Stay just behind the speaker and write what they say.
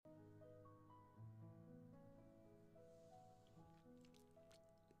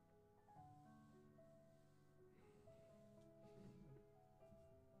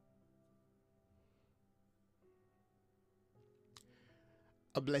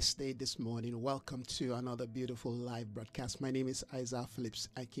A blessed day this morning. Welcome to another beautiful live broadcast. My name is Isaiah Phillips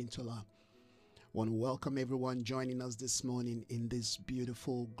Akintola. I want to welcome everyone joining us this morning in this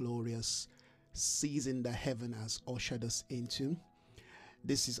beautiful, glorious season that heaven has ushered us into.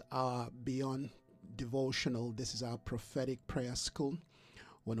 This is our Beyond Devotional. This is our prophetic prayer school. I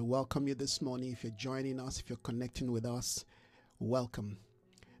want to welcome you this morning. If you're joining us, if you're connecting with us, welcome.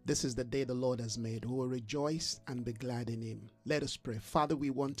 This is the day the Lord has made. We will rejoice and be glad in him. Let us pray. Father,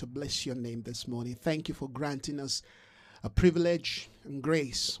 we want to bless your name this morning. Thank you for granting us a privilege and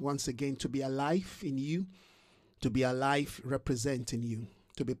grace once again to be alive in you, to be alive representing you,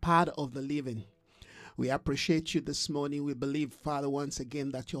 to be part of the living. We appreciate you this morning. We believe, Father, once again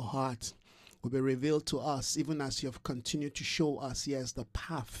that your heart will be revealed to us, even as you have continued to show us, yes, the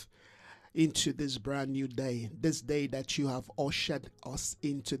path into this brand new day, this day that you have ushered us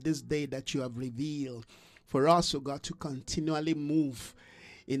into, this day that you have revealed for us, oh God, to continually move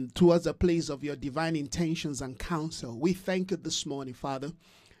in towards a place of your divine intentions and counsel. We thank you this morning, Father,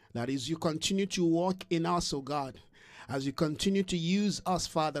 that as you continue to walk in us, oh God, as you continue to use us,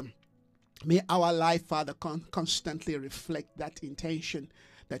 Father, may our life, Father, constantly reflect that intention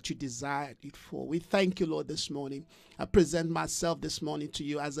that you desired it for. We thank you, Lord, this morning. I present myself this morning to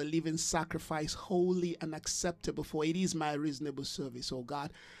you as a living sacrifice, holy and acceptable, for it is my reasonable service, oh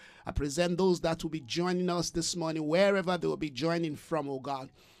God. I present those that will be joining us this morning, wherever they will be joining from, oh God,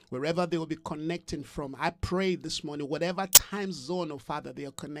 wherever they will be connecting from. I pray this morning, whatever time zone, oh Father, they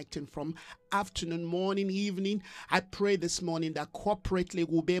are connecting from, afternoon, morning, evening, I pray this morning that corporately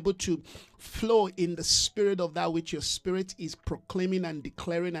we'll be able to flow in the spirit of that which your spirit is proclaiming and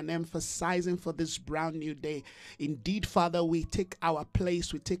declaring and emphasizing for this brand new day. Indeed, Father, we take our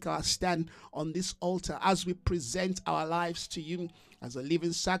place, we take our stand on this altar as we present our lives to you as a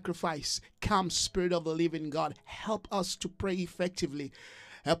living sacrifice. Come, Spirit of the living God, help us to pray effectively.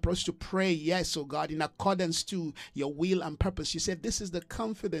 Help us to pray, yes, oh God, in accordance to your will and purpose. You said this is the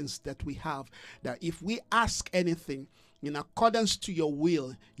confidence that we have, that if we ask anything in accordance to your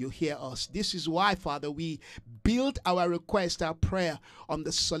will, you hear us. This is why, Father, we build our request, our prayer on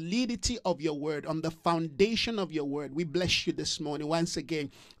the solidity of your word, on the foundation of your word. We bless you this morning once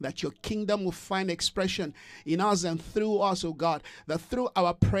again that your kingdom will find expression in us and through us, oh God, that through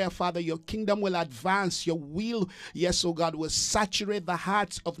our prayer, Father, your kingdom will advance. Your will, yes, oh God, will saturate the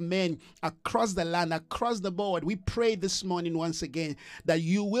hearts of men across the land, across the board. We pray this morning once again that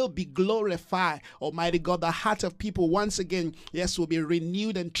you will be glorified, Almighty God. The heart of people once again, yes, will be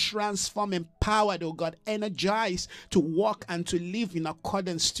renewed and transformed, empowered, oh God, energized to walk and to live in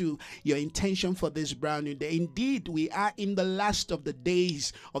accordance to your intention for this brand new day. Indeed, we are in the last of the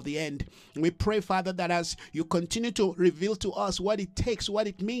days of the end. We pray, Father, that as you continue to reveal to us what it takes, what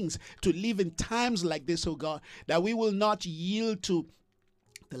it means to live in times like this, oh God, that we will not yield to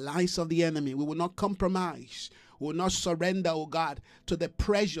the lies of the enemy. We will not compromise. We will not surrender, oh God, to the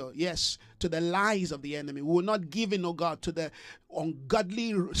pressure, yes, to the lies of the enemy. We will not give in, oh God, to the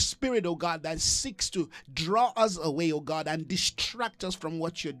ungodly spirit, oh God, that seeks to draw us away, oh God, and distract us from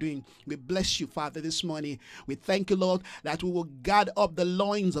what you're doing. We bless you, Father, this morning. We thank you, Lord, that we will guard up the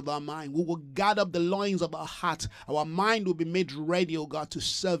loins of our mind. We will guard up the loins of our heart. Our mind will be made ready, oh God, to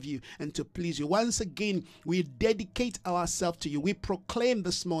serve you and to please you. Once again, we dedicate ourselves to you. We proclaim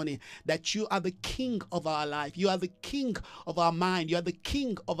this morning that you are the King of our life. You are the King of our mind. You are the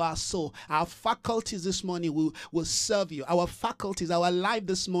King of our soul. Our faculties this morning will serve you. Our faculties, our life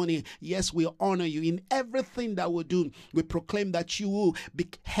this morning, yes, we honor you in everything that we do. We proclaim that you will be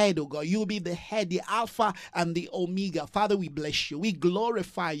head, oh God. You will be the head, the Alpha and the Omega. Father, we bless you. We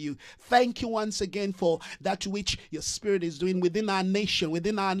glorify you. Thank you once again for that which your spirit is doing within our nation,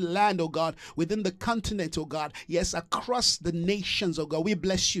 within our land, oh God, within the continent, oh God. Yes, across the nations, oh God. We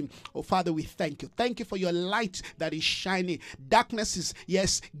bless you. Oh Father, we thank you. Thank you for your light that is shining. Darkness is,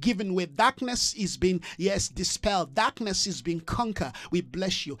 yes, given way. Darkness is being, yes, dispelled. Darkness is being conquered. We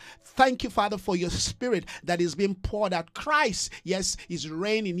bless you. Thank you, Father, for your spirit that is being poured out. Christ, yes, is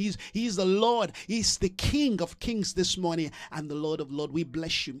reigning. He's the Lord. He's the King of kings this morning and the Lord of lords. We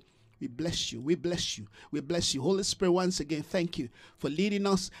bless you. We bless you. We bless you. We bless you. Holy Spirit, once again, thank you for leading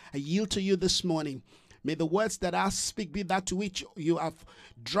us. I yield to you this morning. May the words that I speak be that to which you have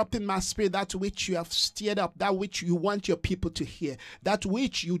dropped in my spirit, that to which you have stirred up, that which you want your people to hear, that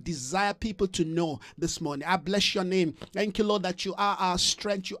which you desire people to know this morning. I bless your name. Thank you, Lord, that you are our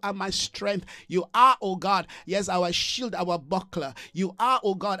strength. You are my strength. You are, oh God, yes, our shield, our buckler. You are,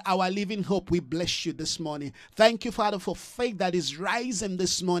 oh God, our living hope. We bless you this morning. Thank you, Father, for faith that is rising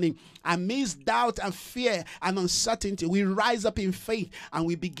this morning. Amidst doubt and fear and uncertainty, we rise up in faith and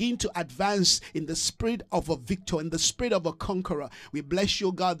we begin to advance in the spirit spirit of a victor, in the spirit of a conqueror. We bless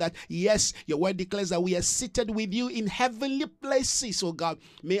you, God, that yes, your word declares that we are seated with you in heavenly places, oh God.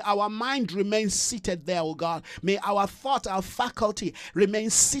 May our mind remain seated there, oh God. May our thought, our faculty remain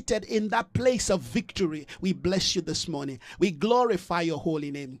seated in that place of victory. We bless you this morning. We glorify your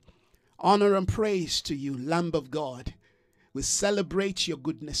holy name. Honor and praise to you, Lamb of God. We celebrate your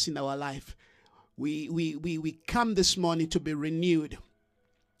goodness in our life. We come this morning to be renewed.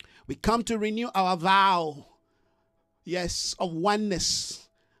 We come to renew our vow, yes, of oneness,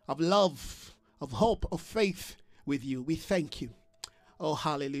 of love, of hope, of faith with you. We thank you. Oh,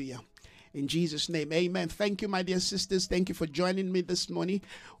 hallelujah. In Jesus' name, amen. Thank you, my dear sisters. Thank you for joining me this morning.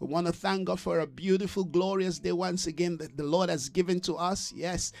 We want to thank God for a beautiful, glorious day once again that the Lord has given to us.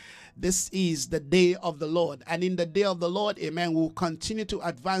 Yes, this is the day of the Lord. And in the day of the Lord, amen, we'll continue to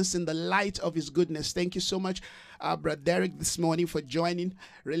advance in the light of his goodness. Thank you so much, Brother Derek, this morning for joining.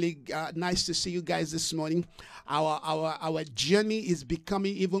 Really nice to see you guys this morning. Our journey is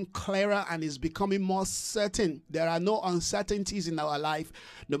becoming even clearer and is becoming more certain. There are no uncertainties in our life.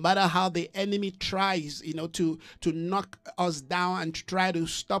 No matter how the enemy tries, to knock us down and try to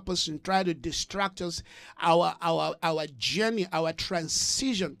stop us and try to distract us, our journey, our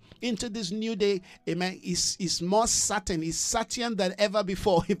transition into this new day, amen, is more certain. Is certain than ever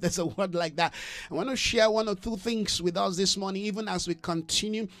before, if there's a word like that. I want to share one or two things with us this morning, even as we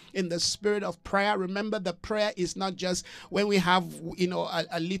continue in the spirit of prayer. Remember, the prayer is not just when we have,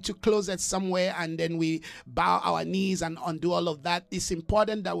 a little closet somewhere and then we bow our knees and undo all of that. It's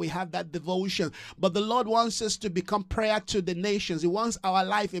important that we have that devotion. But the Lord wants us to become prayer to the nations. He wants our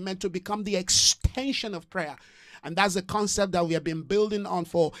life, amen, to become the extension of prayer. And that's a concept that we have been building on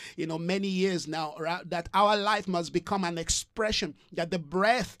for, many years now, right? That our life must become an expression, that the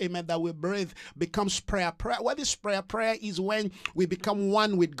breath, amen, that we breathe becomes prayer. Prayer. What is prayer? Prayer is when we become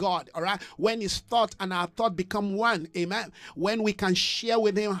one with God, all right? When his thought and our thought become one, amen? When we can share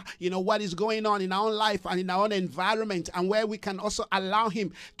with him, what is going on in our own life and in our own environment, and where we can also allow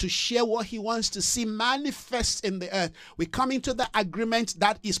him to share what he wants to see manifest in the earth. We come into the agreement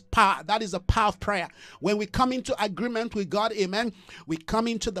that is power. That is the power of prayer. When we come into agreement with God, amen, we come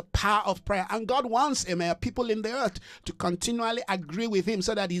into the power of prayer. And God wants, amen, people in the earth to continually agree with him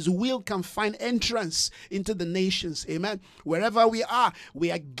so that his will can find entrance into the nations, amen. Wherever we are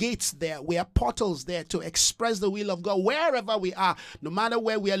gates there, we are portals there to express the will of God. Wherever we are, no matter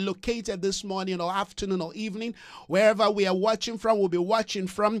where we are located this morning or afternoon or evening, wherever we are watching from, we'll be watching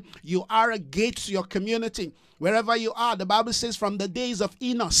from, you are a gate to your community. Wherever you are, the Bible says from the days of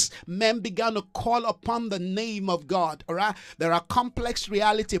Enos, men began to call upon the name of God. All right, there are complex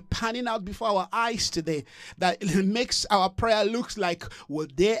reality panning out before our eyes today that makes our prayer looks like, will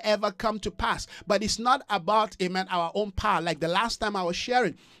they ever come to pass? But it's not about, amen, our own power. Like the last time I was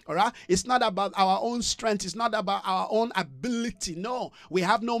sharing, all right, it's not about our own strength. It's not about our own ability. No, we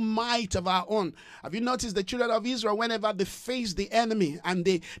have no might of our own. Have you noticed the children of Israel, whenever they faced the enemy and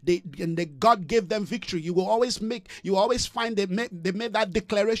God gave them victory, you always find they made that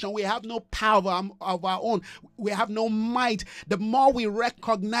declaration, we have no power of our own. We have no might. The more we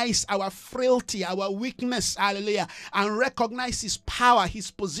recognize our frailty, our weakness, hallelujah, and recognize his power,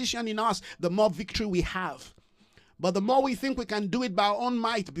 his position in us, the more victory we have. But the more we think we can do it by our own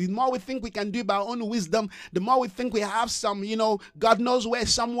might, the more we think we can do it by our own wisdom, the more we think we have some, God knows where,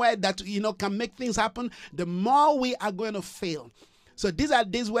 somewhere that, can make things happen, the more we are going to fail. So these are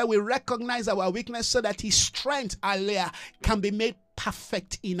days where we recognize our weakness so that his strength, hallelujah, can be made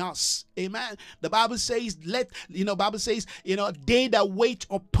perfect in us. Amen. The Bible says, they that wait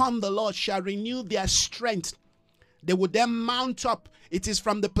upon the Lord shall renew their strength. They would then mount up. It is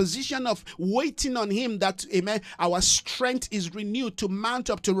from the position of waiting on him that, amen, our strength is renewed to mount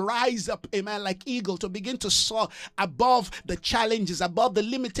up, to rise up, amen, like eagle, to begin to soar above the challenges, above the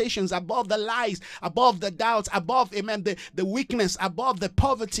limitations, above the lies, above the doubts, above, amen, the weakness, above the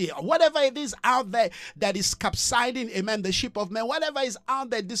poverty, whatever it is out there that is capsizing, amen, the ship of men, whatever is out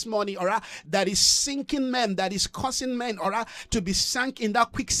there this morning, all right, that is sinking men, that is causing men, all right, to be sunk in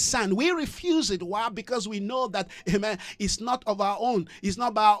that quicksand. We refuse it. Why? Because we know that, amen, it's not of our own. It's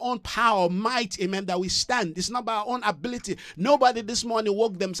not by our own power, might, amen, that we stand. It's not by our own ability. Nobody this morning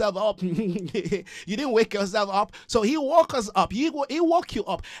woke themselves up. You didn't wake yourself up. So he woke us up. He woke you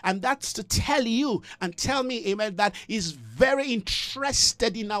up. And that's to tell you and tell me, amen, that he's very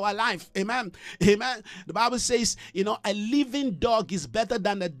interested in our life. Amen. Amen. The Bible says, a living dog is better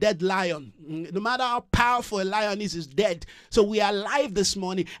than a dead lion. No matter how powerful a lion is dead. So we are alive this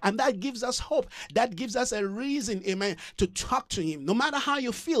morning, and that gives us hope. That gives us a reason, amen, to talk to him. No matter how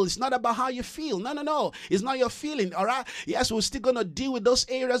you feel, it's not about how you feel. No. It's not your feeling, all right? Yes, we're still going to deal with those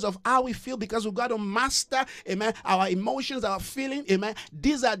areas of how we feel, because we've got to master, amen, our emotions, our feeling, amen.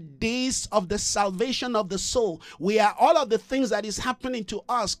 These are days of the salvation of the soul. We are, all of the things that is happening to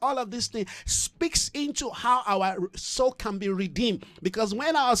us, all of this thing speaks into how our soul can be redeemed. Because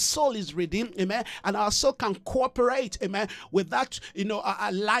when our soul is redeemed, amen, and our soul can cooperate, amen, with that,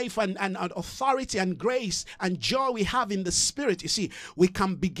 a life and authority and grace and joy we have in the spirit, you see, we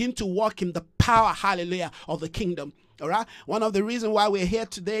can begin to walk in the power, hallelujah, of the kingdom. All right. One of the reasons why we're here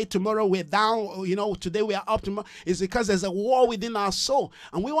today, tomorrow we're down, today we are up, tomorrow, is because there's a war within our soul.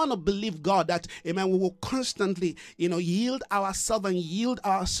 And we want to believe God that, amen, we will constantly, yield ourselves and yield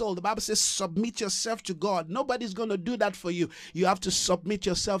our soul. The Bible says, submit yourself to God. Nobody's going to do that for you. You have to submit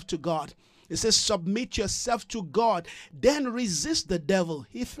yourself to God. It says, submit yourself to God, then resist the devil.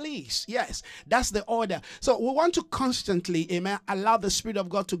 He flees. Yes, that's the order. So we want to constantly, amen, allow the Spirit of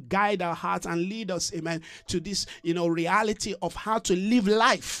God to guide our hearts and lead us, amen, to this, reality of how to live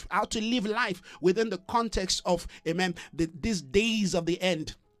life within the context of, amen, these days of the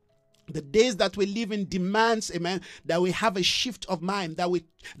end. The days that we live in demands, amen, that we have a shift of mind, that we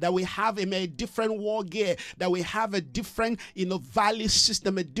have, amen, a different war gear, that we have a different, value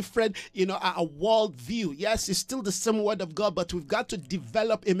system, a different, a world view. Yes, it's still the same word of God, but we've got to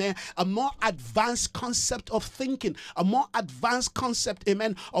develop, amen, a more advanced concept of thinking, a more advanced concept,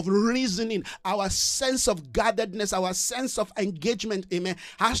 amen, of reasoning. Our sense of gatheredness, our sense of engagement, amen,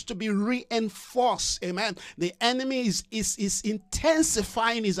 has to be reinforced, amen. The enemy is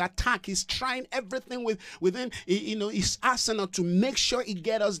intensifying his attack. He's trying everything within his arsenal to make sure he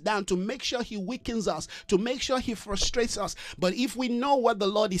gets us down, to make sure he weakens us, to make sure he frustrates us. But if we know what the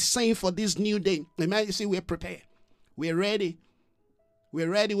Lord is saying for this new day, amen, you see, we're prepared. We're ready.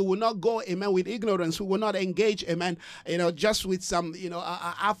 We're ready. We will not go, amen, with ignorance. We will not engage, amen, just with some,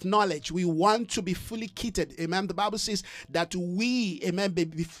 half knowledge. We want to be fully kitted, amen. The Bible says that we, amen, be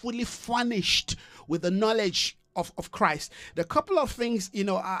fully furnished with the knowledge of Christ. The couple of things,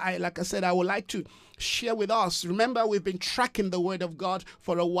 like I said, I would like to share with us. Remember, we've been tracking the Word of God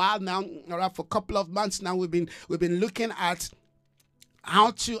for a while now, all right, for a couple of months now. We've been looking at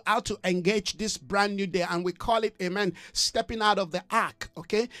how to engage this brand new day, and we call it, amen, stepping out of the ark.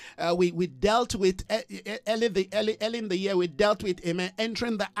 Okay, we dealt with early in the year, we dealt with, amen,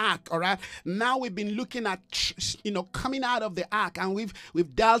 entering the ark. All right, now we've been looking at coming out of the ark, and we've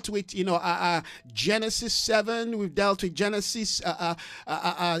dealt with Genesis 7, we've dealt with Genesis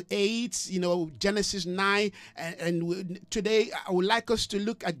 8, Genesis 9, and today I would like us to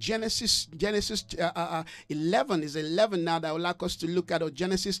look at Genesis 11 is 11 now that I would like us to look at, or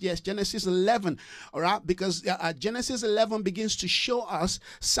Genesis 11, all right, because Genesis 11 begins to show us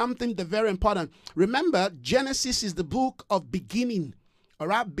something very important. Remember, Genesis is the book of beginning. All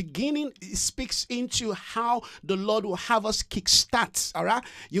right, beginning speaks into how the Lord will have us kickstart. All right,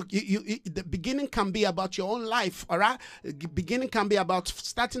 the beginning can be about your own life. All right, the beginning can be about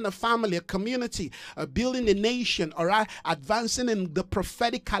starting a family, a community, building a nation. All right, advancing in the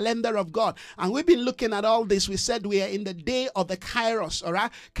prophetic calendar of God. And we've been looking at all this. We said we are in the day of the Kairos. All right,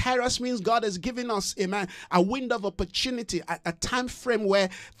 Kairos means God has given us, amen, a window of opportunity, a time frame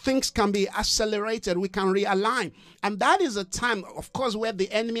where things can be accelerated. We can realign, and that is a time, of course, where the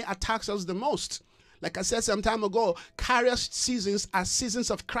enemy attacks us the most. Like I said some time ago, Kairos seasons are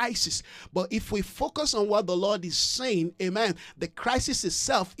seasons of crisis. But if we focus on what the Lord is saying, amen, the crisis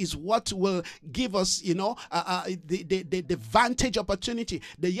itself is what will give us, the vantage opportunity.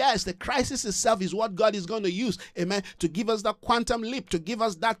 The crisis itself is what God is going to use, amen, to give us that quantum leap, to give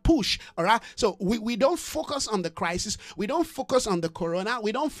us that push, all right? So we don't focus on the crisis. We don't focus on the corona.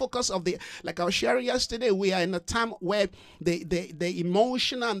 We don't focus on like I was sharing yesterday, we are in a time where the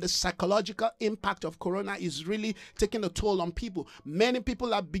emotional and the psychological impact of corona is really taking a toll on people. Many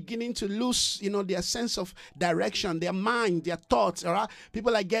people are beginning to lose, their sense of direction, their mind, their thoughts. All right?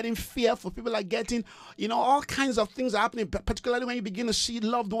 People are getting fearful. People are getting, all kinds of things are happening, particularly when you begin to see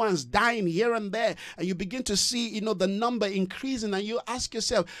loved ones dying here and there, and you begin to see, the number increasing, and you ask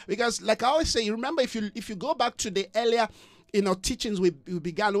yourself, because like I always say, remember, if you go back to the earlier, teachings we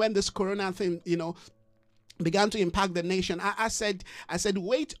began when this corona thing, began to impact the nation. I said,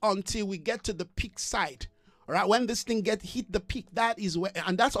 wait until we get to the peak side All right, when this thing hit the peak, that is where,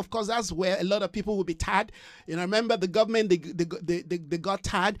 and that's of course that's where a lot of people will be tired. Remember the government, they got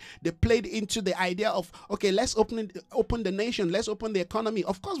tired. They played into the idea of, okay, let's open the nation, let's open the economy.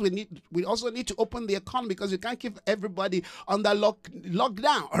 Of course, we also need to open the economy because you can't keep everybody under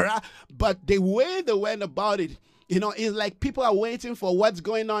lockdown. All right, but the way they went about it, it's like people are waiting for what's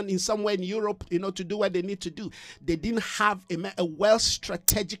going on in somewhere in Europe, to do what they need to do. They didn't have a well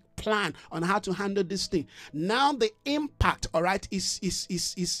strategic plan on how to handle this thing. Now the impact, all right,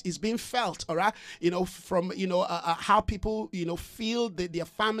 is being felt, all right, from how people feel their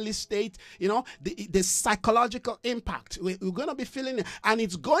family state, the psychological impact. We're going to be feeling it, and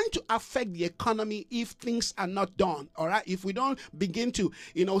it's going to affect the economy if things are not done, all right. If we don't begin to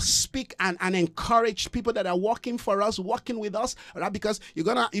speak and encourage people that are working for us, working with us, all right, because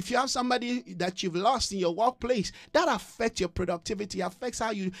if you have somebody that you've lost in your workplace, that affects your productivity, affects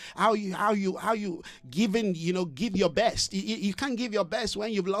how you give your best. You can't give your best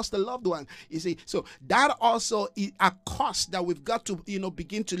when you've lost a loved one, you see. So that also is a cost that we've got to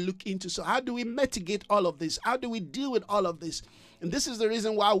begin to look into. So how do we mitigate all of this? How do we deal with all of this? And this is the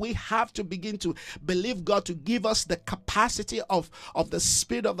reason why we have to begin to believe God to give us the capacity of the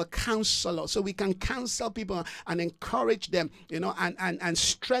spirit of the counselor, so we can counsel people and encourage them, and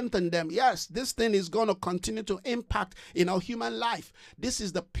strengthen them. Yes, this thing is going to continue to impact human life. This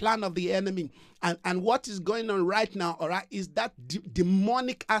is the plan of the enemy. And what is going on right now, all right, is that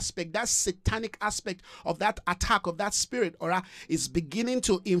demonic aspect, that satanic aspect of that attack, of that spirit, all right, is beginning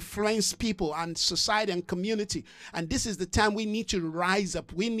to influence people and society and community. And this is the time we need to rise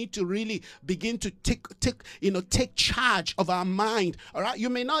up. We need to really begin to take charge of our mind, all right. You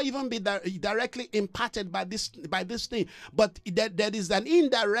may not even be directly impacted by this thing, but there is an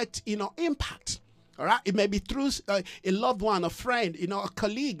indirect, impact. All right, it may be through a loved one, a friend, a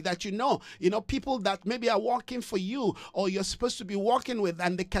colleague that people that maybe are working for you or you're supposed to be working with,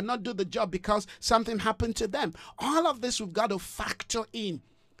 and they cannot do the job because something happened to them. All of this we've got to factor in.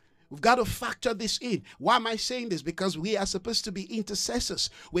 We've got to factor this in. Why am I saying this? Because we are supposed to be intercessors.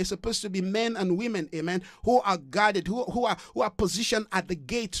 We're supposed to be men and women, amen, who are guarded, who are positioned at the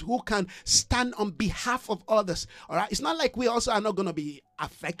gates, who can stand on behalf of others. All right. It's not like we also are not going to be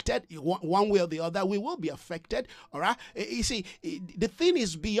affected one way or the other. We will be affected. All right. You see, the thing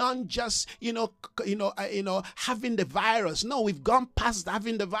is beyond just having the virus. No, we've gone past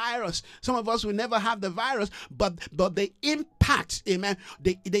having the virus. Some of us will never have the virus, but the impact, amen,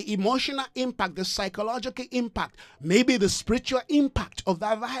 the emotional impact, the psychological impact, maybe the spiritual impact of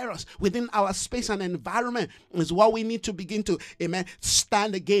that virus within our space and environment is what we need to begin to, amen,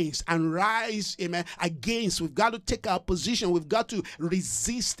 stand against and rise, amen, against. We've got to take our position. We've got to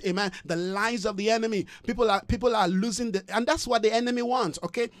resist, amen, the lies of the enemy. People are losing and that's what the enemy wants.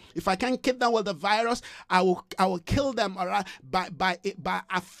 Okay, if I can't kill them with the virus, I will kill them, all right, by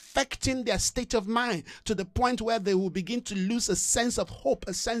affecting their state of mind to the point where they will begin to lose a sense of hope,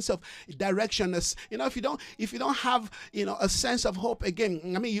 a sense of direction. If you don't have a sense of hope,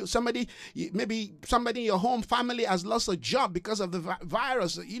 again, I mean, maybe somebody in your home family has lost a job because of the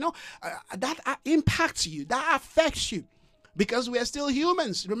virus. That impacts you, that affects you. Because we are still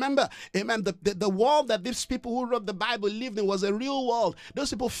humans. Remember, amen, the world that these people who wrote the Bible lived in was a real world.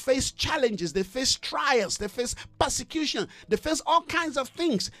 Those people face challenges, they face trials, they face persecution, they face all kinds of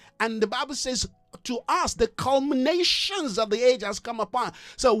things. And the Bible says to us, the culminations of the age has come upon.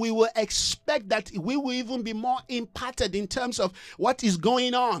 So we will expect that we will even be more impacted in terms of what is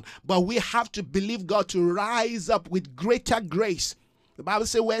going on. But we have to believe God to rise up with greater grace. The Bible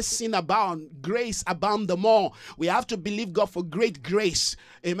says where sin abound, grace abound the more. We have to believe God for great grace.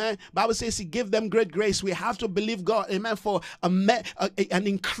 Amen. The Bible says He gave them great grace. We have to believe God, amen, for an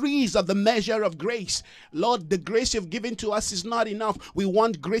increase of the measure of grace. Lord, the grace You've given to us is not enough. We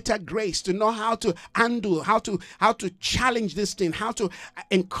want greater grace to know how to handle, how to challenge this thing, how to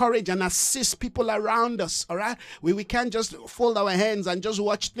encourage and assist people around us. All right. We can't just fold our hands and just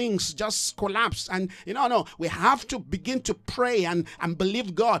watch things just collapse. And no, we have to begin to pray and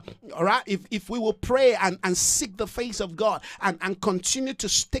believe God. All right. If we will pray and seek the face of God and continue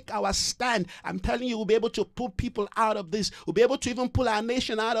to take our stand, I'm telling you, we'll be able to pull people out of this. We'll be able to even pull our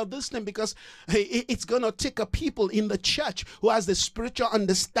nation out of this thing, because it's going to take a people in the church who has the spiritual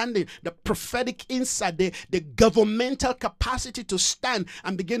understanding, the prophetic insight, the governmental capacity to stand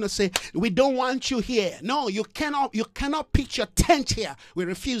and begin to say, we don't want you here. No, you cannot pitch your tent here. We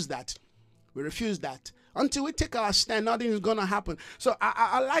refuse that. We refuse that. Until we take our stand, nothing is going to happen. So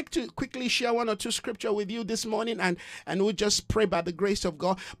I like to quickly share one or two scripture with you this morning, and we'll just pray by the grace of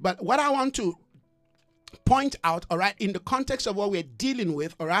God. But what I want to point out, all right, in the context of what we're dealing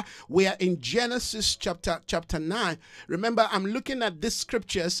with, all right, we are in Genesis chapter 9. Remember, I'm looking at these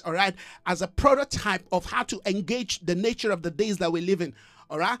scriptures, all right, as a prototype of how to engage the nature of the days that we live in.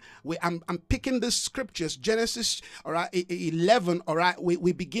 All right, I'm picking the scriptures, Genesis, all right, 11, all right,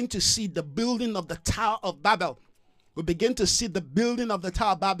 we begin to see the building of the Tower of Babel. We begin to see the building of the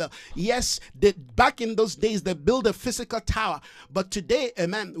Tower of Babel. Yes, back in those days, they built a physical tower. But today,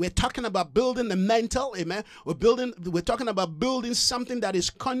 amen, we're talking about building the mental, amen. We're talking about building something that is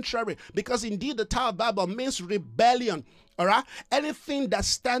contrary. Because indeed, the Tower of Babel means rebellion. All right, anything that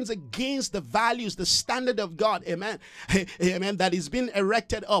stands against the values, the standard of God, amen, amen, that is being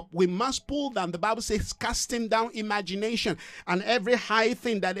erected up, we must pull down. The Bible says, casting down imagination and every high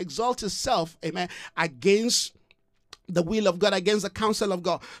thing that exalts itself, amen, against the will of God, against the counsel of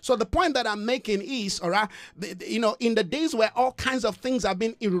God. So the point that I'm making is, all right, in the days where all kinds of things have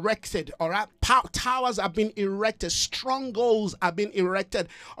been erected, all right, towers have been erected, strongholds have been erected,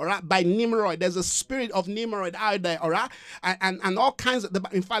 all right, by Nimrod. There's a spirit of Nimrod out there, all right, and all kinds of.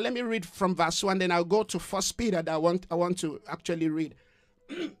 In fact, let me read from verse 1, then I'll go to 1 Peter that I want to actually read.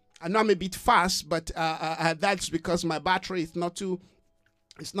 I know I'm a bit fast, but that's because my battery is not too.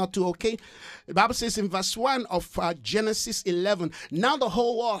 It's not too okay. The Bible says in verse 1 of Genesis 11, now the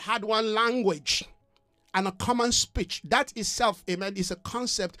whole world had one language and a common speech. That itself, amen, is a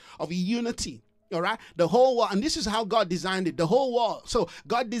concept of unity. All right, the whole world, and this is how God designed it, the whole world. So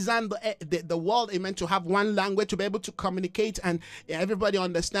God designed the world, amen, to have one language, to be able to communicate and everybody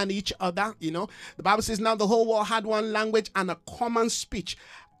understand each other. The Bible says now the whole world had one language and a common speech.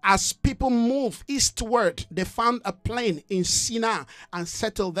 As people move eastward, they found a plain in Sinai and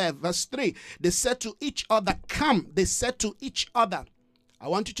settled there. Verse 3, they said to each other, come. They said to each other. I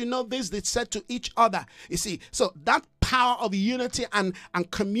want you to know this. They said to each other. You see, so that power of unity and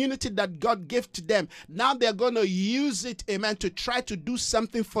community that God gave to them, now they're going to use it, amen, to try to do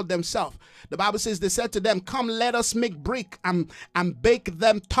something for themselves. The Bible says they said to them, come, let us make brick and bake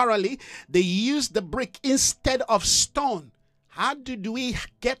them thoroughly. They used the brick instead of stone. How did we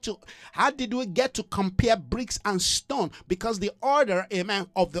get to compare bricks and stone? Because the order, amen,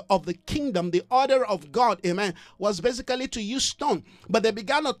 of the kingdom, the order of God, amen, was basically to use stone. But they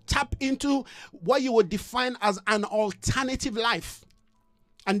began to tap into what you would define as an alternative life.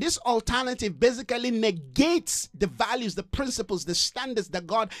 And this alternative basically negates the values, the principles, the standards that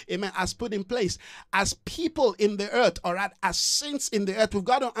God, amen, has put in place. As people in the earth, all right, as saints in the earth, we've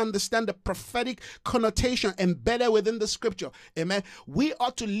got to understand the prophetic connotation embedded within the scripture, amen. We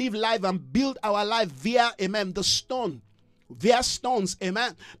ought to live life and build our life via, amen, the stone. Via stones,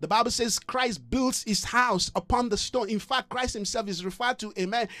 amen. The Bible says Christ builds his house upon the stone. In fact, Christ himself is referred to,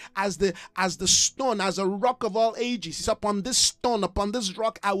 amen, as the stone, as a rock of all ages. It's upon this stone, upon this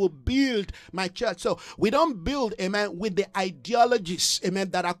rock, I will build my church. So we don't build, amen, with the ideologies,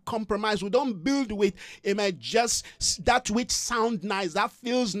 amen, that are compromised. We don't build with, amen, just that which sounds nice, that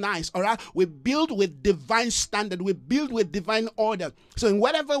feels nice, all right? We build with divine standard. We build with divine order. So in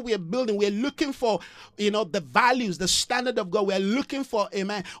whatever we are building, we're looking for, the values, the standard of God. We're looking for,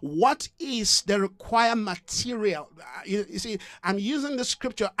 amen, what is the required material? You see, I'm using the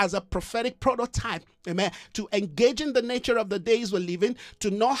scripture as a prophetic prototype, amen, to engage in the nature of the days we're living, to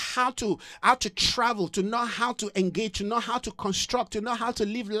know how to travel, to know how to engage, to know how to construct, to know how to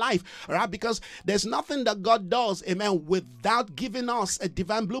live life, all right? Because there's nothing that God does, amen, without giving us a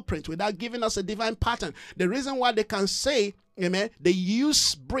divine blueprint, without giving us a divine pattern. The reason why they can say, amen, they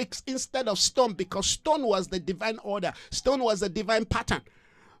use bricks instead of stone, because stone was the divine order. Stone was the divine pattern.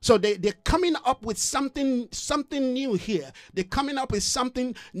 So they're coming up with something new here. They're coming up with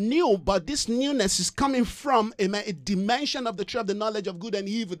something new, but this newness is coming from, amen, a dimension of the tree of the knowledge of good and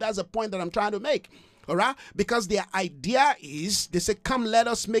evil. That's the point that I'm trying to make. All right? Because their idea is, they say, come, let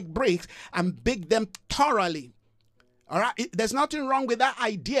us make bricks and bake them thoroughly. All right, there's nothing wrong with that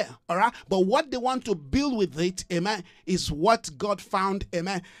idea, all right? But what they want to build with it, amen, is what God found,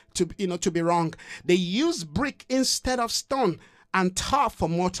 amen, to be wrong. They use brick instead of stone and tar for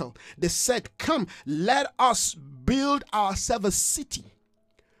mortar. They said, come, let us build ourselves a city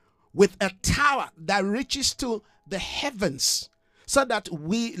with a tower that reaches to the heavens, so that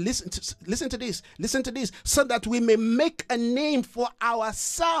we, listen to this, so that we may make a name for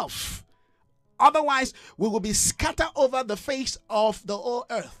ourselves. Otherwise, we will be scattered over the face of the whole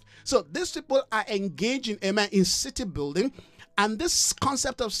earth. So these people are engaging, amen, in city building. And this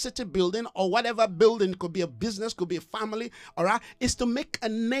concept of city building, or whatever building, could be a business, could be a family, all right, is to make a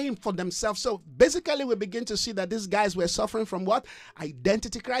name for themselves. So basically, we begin to see that these guys were suffering from what?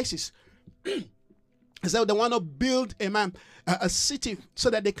 Identity crisis. So they want to build, amen, a city so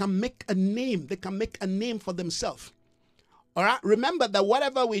that they can make a name. They can make a name for themselves. All right. Remember that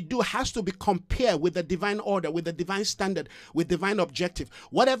whatever we do has to be compared with the divine order, with the divine standard, with divine objective.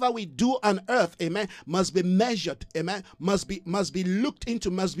 Whatever we do on earth, amen, must be measured, amen, must be looked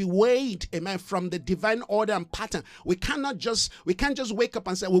into, must be weighed, amen, from the divine order and pattern. We can't just wake up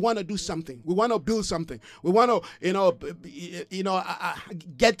and say we want to do something, we want to build something, we want to,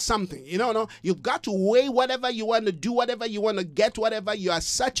 get something. No, you've got to weigh whatever you want to do, whatever you want to get, whatever you are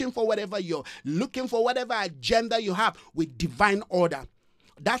searching for, whatever you're looking for, whatever agenda you have with divine order.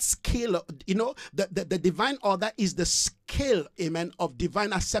 That scale, the divine order is the scale, amen, of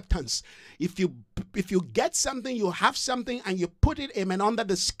divine acceptance. If you get something, you have something, and you put it, amen, under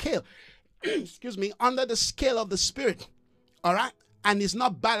the scale, excuse me, under the scale of the Spirit, all right, and it's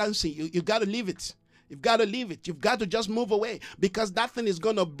not balancing, you got to leave it. You've got to leave it. You've got to just move away, because that thing is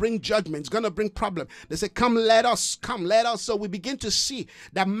going to bring judgment. It's going to bring problem. They say, come, let us. So we begin to see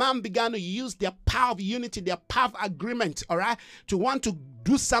that man began to use their power of unity, their power of agreement, all right, to want to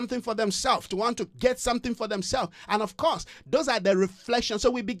do something for themselves, to want to get something for themselves. And of course, those are the reflections.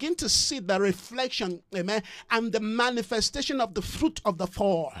 So we begin to see the reflection, amen, and the manifestation of the fruit of the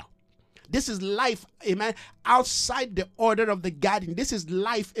fall. This is life, amen, outside the order of the garden. This is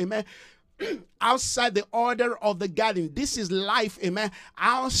life, amen, outside the order of the garden. This is life, amen,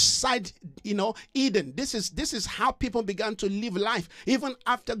 outside, Eden. This is how people began to live life, even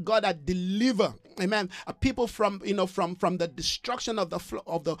after God had delivered, amen, people from the destruction of the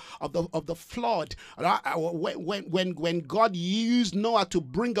flood. When God used Noah to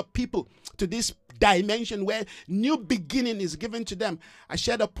bring a people to this dimension where new beginning is given to them. I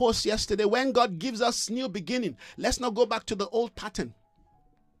shared a post yesterday. When God gives us new beginning, let's not go back to the old pattern.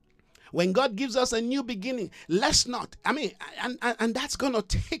 When God gives us a new beginning, let's not. And that's going to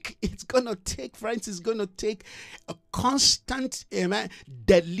take, friends, it's going to take a constant, amen,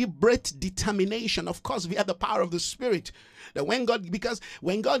 deliberate determination. Of course, we have the power of the Spirit. Because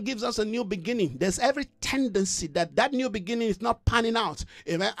when God gives us a new beginning, there's every tendency that new beginning is not panning out,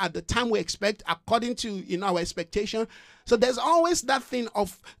 amen, at the time we expect, according to, our expectation. So there's always that thing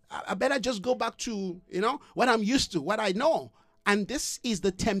of, I better just go back to, what I'm used to, what I know. And this is the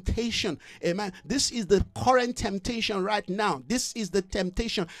temptation, amen. This is the current temptation right now. This is the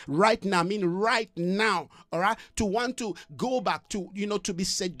temptation right now. I mean, right now, all right, to want to go back to, to be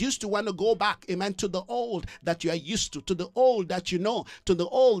seduced, to want to go back, amen, to the old that you are used to the old that you know, to the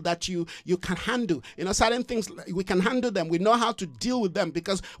old that you can handle. Certain things, we can handle them. We know how to deal with them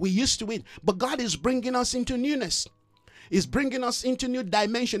because we used to it. But God is bringing us into newness. He's bringing us into new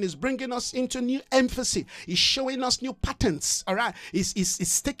dimension. He's bringing us into new emphasis. He's showing us new patterns. All right.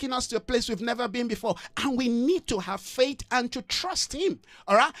 He's taking us to a place we've never been before. And we need to have faith and to trust him.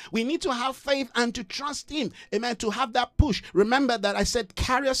 All right. We need to have faith and to trust him. Amen. To have that push. Remember that I said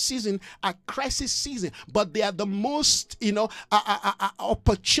carrier season are crisis season, but they are the most,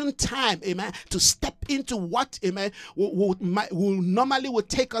 opportune time, amen, to step into what, amen, will normally would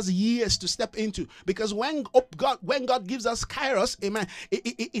take us years to step into. Because when God gives us kairos, amen,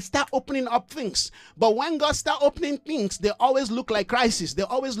 it start opening up things. But when God start opening things, they always look like crisis. They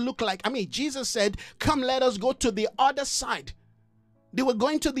always look like, Jesus said, come, let us go to the other side. They were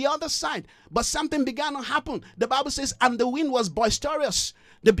going to the other side, but something began to happen. The Bible says, and the wind was boisterous.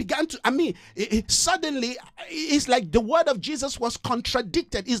 They began to, suddenly, it's like the word of Jesus was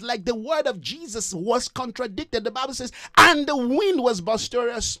contradicted. It's like the word of Jesus was contradicted. The Bible says, and the wind was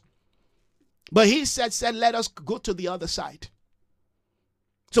boisterous. But he said, let us go to the other side.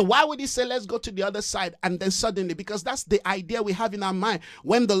 So why would he say, let's go to the other side? And then suddenly, because that's the idea we have in our mind.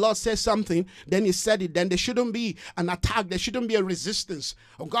 When the Lord says something, then he said it. Then there shouldn't be an attack. There shouldn't be a resistance.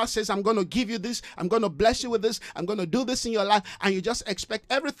 Or God says, I'm going to give you this. I'm going to bless you with this. I'm going to do this in your life. And you just expect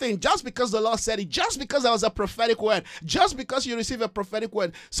everything just because the Lord said it. Just because there was a prophetic word. Just because you receive a prophetic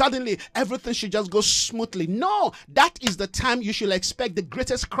word. Suddenly, everything should just go smoothly. No, that is the time you should expect the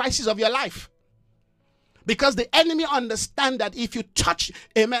greatest crisis of your life. Because the enemy understands that if you touch,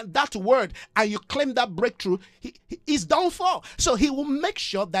 amen, that word and you claim that breakthrough, he's done for. So he will make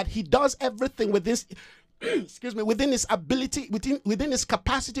sure that he does everything with this, within his ability, within his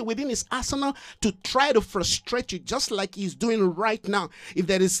capacity, within his arsenal to try to frustrate you, just like he's doing right now. If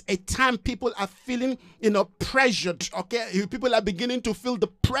there is a time people are feeling, pressured, okay, if people are beginning to feel the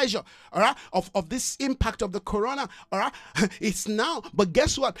pressure, all right, of this impact of the corona, all right, it's now. But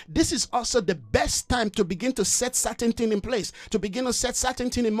guess what? This is also the best time to begin to set certain thing in place, to begin to set certain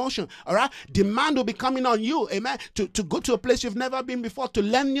thing in motion, all right. Demand will be coming on you, amen, to go to a place you've never been before, to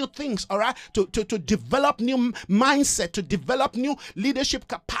learn new things, all right, to develop new mindset, to develop new leadership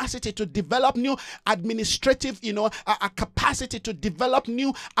capacity, to develop new administrative, capacity, to develop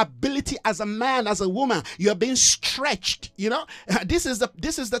new ability as a man, as a woman. You're being stretched, this is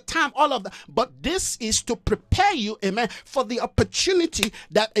the time, all of that. But this is to prepare you, amen, for the opportunity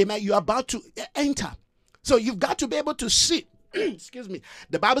that, amen, you're about to enter. So you've got to be able to see. Excuse me.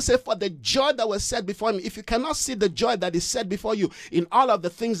 The Bible says, for the joy that was set before him. If you cannot see the joy that is set before you in all of the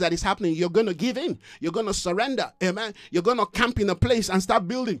things that is happening, you're going to give in. You're going to surrender. Amen. You're going to camp in a place and start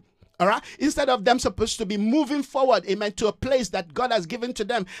building. All right. Instead of them supposed to be moving forward, amen, to a place that God has given to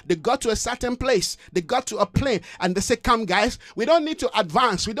them, they got to a certain place. They got to a plane and they say, come guys, we don't need to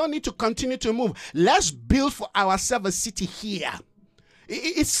advance. We don't need to continue to move. Let's build for ourselves a city here.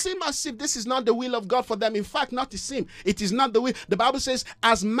 It seems as if this is not the will of God for them. In fact, not to seem. It is not the will. The Bible says,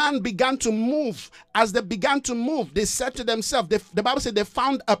 as man began to move, as they began to move, they said to themselves, the Bible said they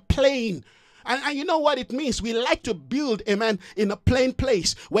found a plain. And you know what it means? We like to build, amen, in a plain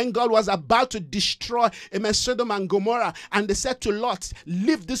place. When God was about to destroy, amen, Sodom and Gomorrah, and they said to Lot,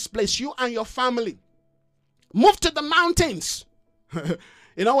 leave this place, you and your family. Move to the mountains.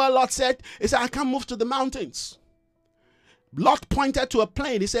 You know what Lot said? He said, I can't move to the mountains. Lot pointed to a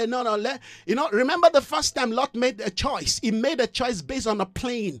plain. He said, no, remember the first time Lot made a choice. He made a choice based on a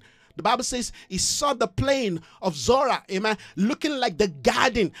plain. The Bible says he saw the plain of Zorah, amen, looking like the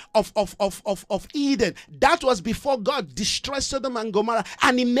garden of Eden. That was before God destroyed Sodom and Gomorrah.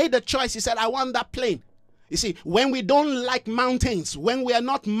 And he made a choice. He said, I want that plain. You see, when we don't like mountains, when we are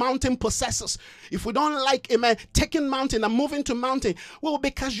not mountain possessors, if we don't like, amen, taking mountain and moving to mountain, we will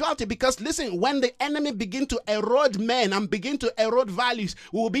be casualty. Because listen, when the enemy begin to erode men and begin to erode values,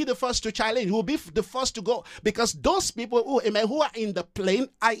 we will be the first to challenge. We will be the first to go. Because those people who, amen, who are in the plain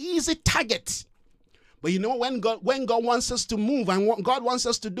are easy targets. But you know, when God wants us to move and God wants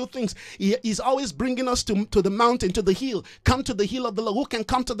us to do things, He's always bringing us to the mountain, to the hill. Come to the hill of the Lord. Who can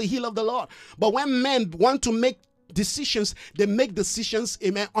come to the hill of the Lord? But when men want to make decisions, they make decisions,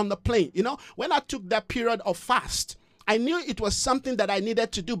 amen, on the plain. You know, when I took that period of fast, I knew it was something that I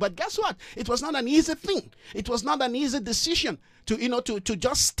needed to do. But guess what? It was not an easy thing. It was not an easy decision to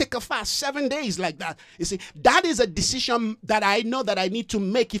just take a fast 7 days like that. You see, that is a decision that I know that I need to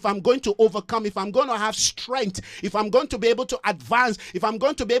make if I'm going to overcome, if I'm going to have strength, if I'm going to be able to advance, if I'm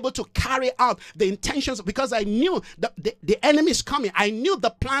going to be able to carry out the intentions, because I knew that the enemy is coming. I knew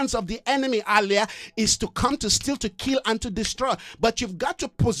the plans of the enemy earlier is to come to steal, to kill, and to destroy. But you've got to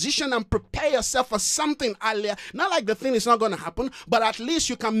position and prepare yourself for something earlier. Not like the thing is not going to happen, but at least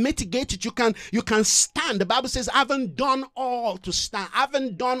you can mitigate it. You can stand. The Bible says, I haven't done all to stand. I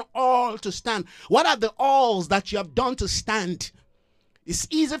haven't done all to stand. What are the alls that you have done to stand? It's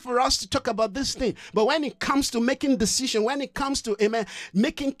easy for us to talk about this thing, but when it comes to making decisions, when it comes to, amen,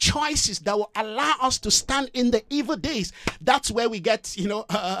 making choices that will allow us to stand in the evil days, that's where we get,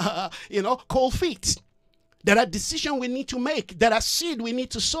 cold feet. There are decisions we need to make. There are seed we need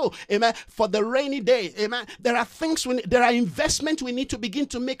to sow, amen, for the rainy day, amen. There are things, there are investment we need to begin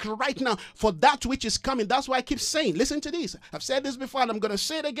to make right now for that which is coming. That's why I keep saying, listen to this. I've said this before and I'm going to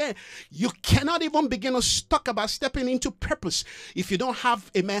say it again. You cannot even begin to talk about stepping into purpose if you don't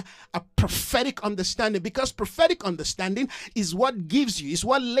have, amen, a prophetic understanding, because prophetic understanding is what gives you, is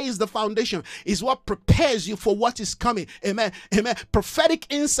what lays the foundation, is what prepares you for what is coming, amen, amen. Prophetic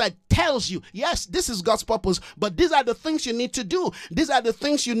insight tells you, yes, this is God's purpose, but these are the things you need to do. These are the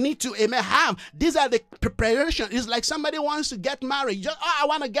things you need to, amen, have. These are the preparation. It's like somebody wants to get married. Just, I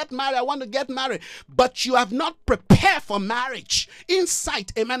want to get married. I want to get married. But you have not prepared for marriage.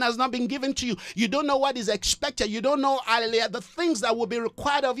 Insight, amen, has not been given to you. You don't know what is expected. You don't know the things that will be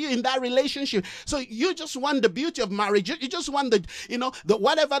required of you in that relationship. So you just want the beauty of marriage. You just want the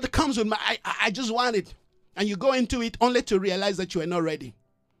whatever that comes with I just want it. And you go into it only to realize that you are not ready.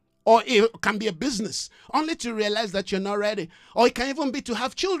 Or it can be a business, only to realize that you're not ready. Or it can even be to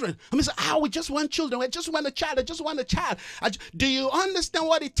have children. I mean, we just want children. We just want a child. I just want a child. Do you understand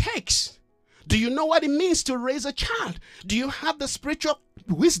what it takes? Do you know what it means to raise a child? Do you have the spiritual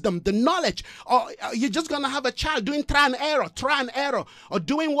wisdom, the knowledge, or you're just going to have a child doing try and error, or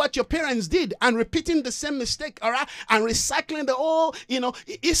doing what your parents did and repeating the same mistake, all right, and recycling the whole,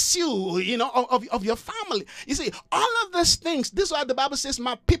 issue, of your family. You see, all of these things, this is why the Bible says,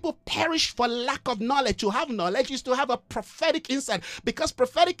 my people perish for lack of knowledge. To have knowledge is to have a prophetic insight, because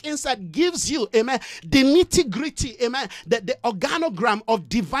prophetic insight gives you, amen, the nitty-gritty, amen, the organogram of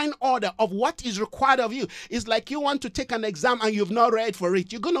divine order of what is required of you. It's like you want to take an exam and you've not read for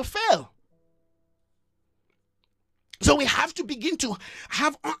it. You're going to fail. So we have to begin to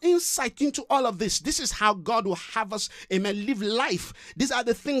have insight into all of this. This is how God will have us, amen, live life. These are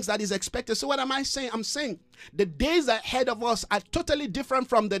the things that is expected. So what am I saying? I'm saying the days ahead of us are totally different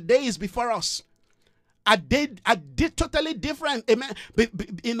from the days before us. I did totally different, amen.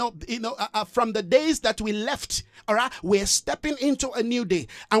 From the days that we left, all right, we're stepping into a new day,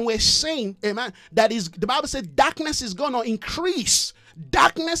 and we're saying, amen, that is, the Bible says darkness is going to increase.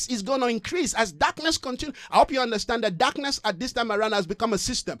 Darkness is going to increase as darkness continues. I hope you understand that darkness at this time around has become a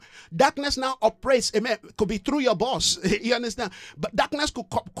system. Darkness now operates, amen, could be through your boss, you understand? But darkness could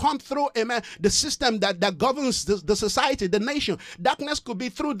come through, amen, the system that governs the society, the nation. Darkness could be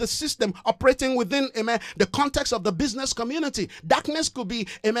through the system operating within, amen, the context of the business community. Darkness could be,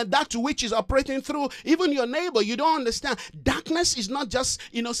 amen, that which is operating through even your neighbor. You don't understand. Darkness is not just,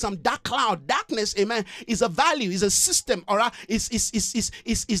 some dark cloud. Darkness, amen, is a value, is a system, all right?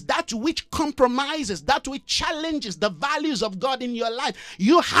 Is that which compromises, that which challenges the values of God in your life.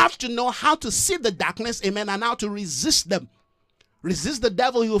 You have to know how to see the darkness, amen, and how to resist them. Resist the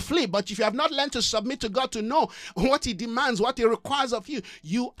devil, he will flee. But if you have not learned to submit to God, to know what he demands, what he requires of you,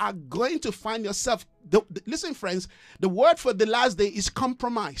 you are going to find yourself. Listen, friends, the word for the last day is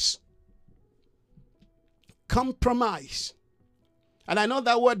compromise. Compromise. And I know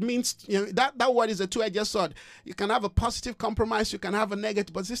that word means, that word is a two-edged sword. You can have a positive compromise, you can have a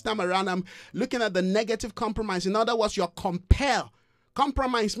negative, but this time around I'm looking at the negative compromise. In other words, you're compelled.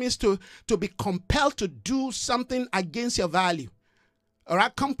 Compromise means to be compelled to do something against your value. All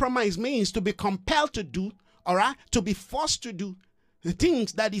right? Compromise means to be compelled to do, all right, to be forced to do the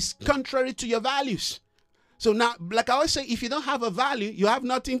things that is contrary to your values. So now, like I always say, if you don't have a value, you have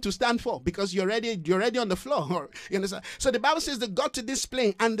nothing to stand for, because you're already on the floor. You understand? So the Bible says they got to this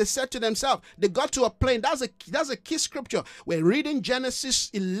plane and they said to themselves, they got to a plane. That's a key scripture. We're reading Genesis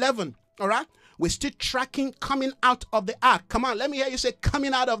 11. All right? We're still tracking coming out of the ark. Come on, let me hear you say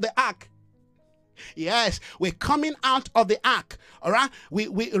coming out of the ark. Yes, we're coming out of the ark. All right,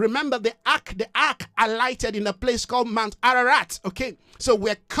 we remember the ark alighted in a place called Mount Ararat. Okay, so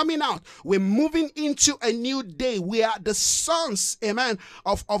we're coming out, we're moving into a new day. We are the sons, amen,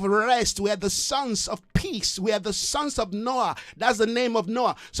 of rest. We are the sons of peace. We are the sons of Noah. That's the name of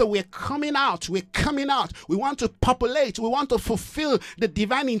Noah. So we're coming out. We want to populate. We want to fulfill the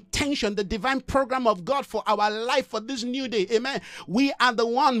divine intention, the divine program of God for our life, for this new day. Amen. We are the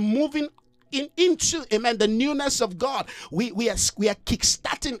one moving into, amen, the newness of God. We are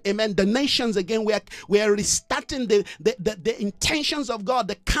kickstarting, amen, the nations again. We are restarting the intentions of God,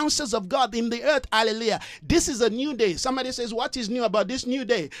 the counsels of God in the earth. Hallelujah. This is a new day. Somebody says, what is new about this new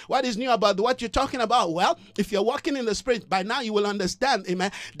day? What is new about what you're talking about? Well, if you're walking in the Spirit, by now you will understand,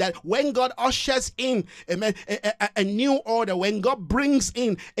 amen, that when God ushers in, amen, a new order, when God brings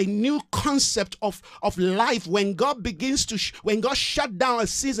in a new concept of life, when God begins to, when God shut down a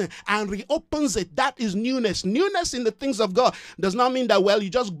season and reopens it, that is newness. Newness in the things of God does not mean that, well, you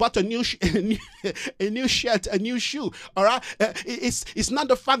just bought a new shirt, a new shoe. All right, it's not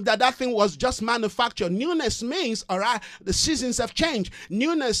the fact that thing was just manufactured. Newness means, all right, the seasons have changed.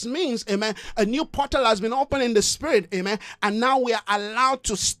 Newness means, amen, a new portal has been opened in the Spirit, amen, and now we are allowed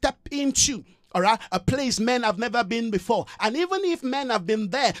to step into, all right, a place men have never been before. And even if men have been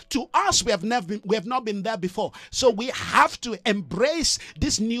there, to us we have not been there before. So we have to embrace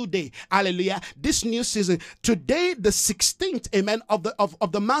this new day. Hallelujah. This new season. Today, the 16th, amen, of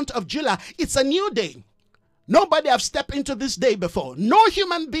the month of July, it's a new day. Nobody have stepped into this day before. No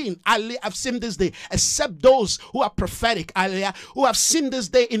human being have seen this day except those who are prophetic, who have seen this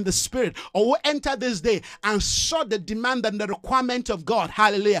day in the Spirit, or who entered this day and saw the demand and the requirement of God.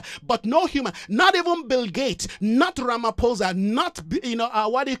 Hallelujah. But no human, not even Bill Gates, not Ramaphosa, not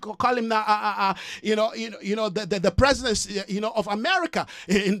what do you call him now? The president of America,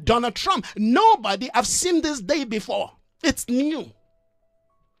 Donald Trump. Nobody have seen this day before. It's new.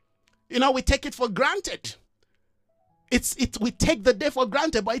 We take it for granted. We take the day for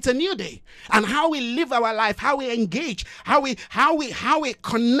granted, but it's a new day. And how we live our life, how we engage, how we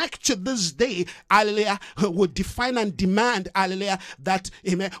connect to this day, hallelujah, will define and demand, hallelujah, that,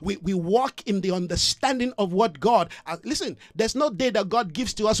 amen, we walk in the understanding of what God, listen, there's no day that God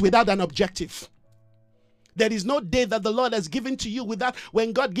gives to us without an objective. There is no day that the Lord has given to you without,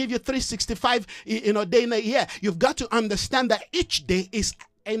 when God gave you 365 day in a year, you've got to understand that each day is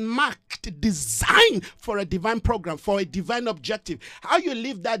a marked design for a divine program, for a divine objective. How you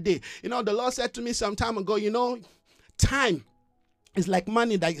live that day. The Lord said to me some time ago, time is like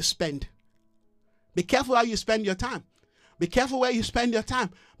money that you spend. Be careful how you spend your time. Be careful where you spend your time.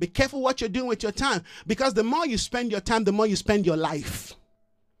 Be careful what you're doing with your time. Because the more you spend your time, the more you spend your life.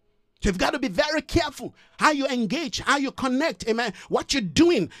 So you've got to be very careful how you engage, how you connect, amen, what you're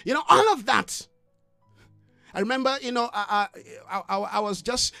doing, all of that. I remember, I was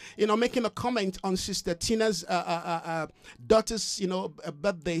just, making a comment on Sister Tina's daughter's,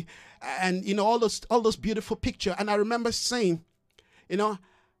 birthday, and all those beautiful pictures. And I remember saying,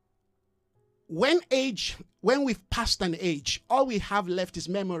 when we've passed an age, all we have left is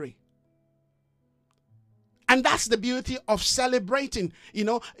memory. And that's the beauty of celebrating,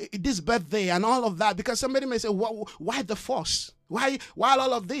 this birthday and all of that. Because somebody may say, why the fuss? Why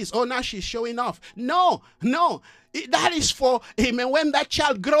all of this? Oh, now she's showing off. No. That is for, amen, when that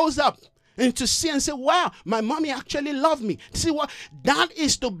child grows up and to see and say, wow, my mommy actually loved me. See what? That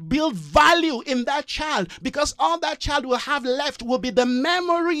is to build value in that child. Because all that child will have left will be the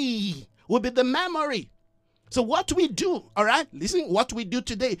memory. So what we do, all right? Listen, what we do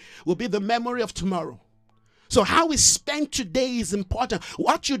today will be the memory of tomorrow. So how we spend today is important.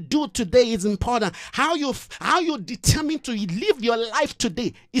 What you do today is important. How you determine to live your life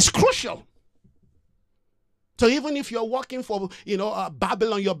today is crucial. So even if you're working for,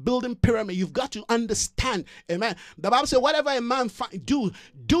 Babylon, you're building pyramid, you've got to understand, amen. The Bible says, whatever a man do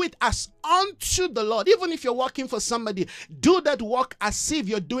it as unto the Lord. Even if you're working for somebody, do that work as if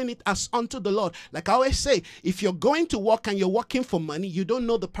you're doing it as unto the Lord. Like I always say, if you're going to work and you're working for money, you don't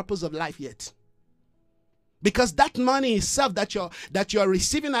know the purpose of life yet. Because that money itself that you're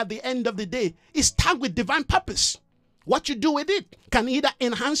receiving at the end of the day is tagged with divine purpose. What you do with it can either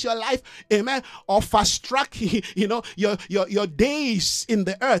enhance your life, amen, or fast track, your days in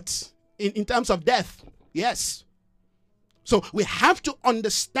the earth in terms of death. Yes. So we have to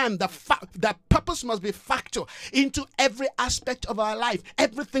understand that purpose must be factored into every aspect of our life.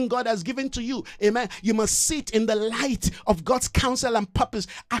 Everything God has given to you, amen. You must sit in the light of God's counsel and purpose.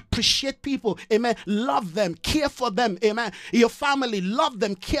 Appreciate people, amen. Love them, care for them, amen. Your family, love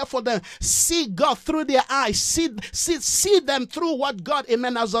them, care for them. See God through their eyes. See them through what God,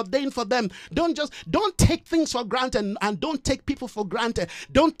 amen, has ordained for them. Don't take things for granted and don't take people for granted.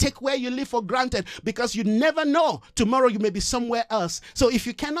 Don't take where you live for granted, because you never know. Tomorrow you may be somewhere else. So if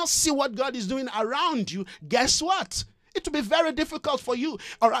you cannot see what God is doing around you, guess what? It will be very difficult for you,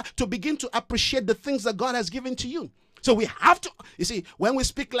 all right, to begin to appreciate the things that God has given to you. So we have to, you see, when we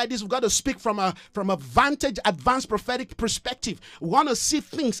speak like this, we've got to speak from a advanced prophetic perspective. We want to see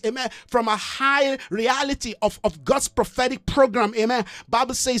things, amen, from a high reality of God's prophetic program, amen.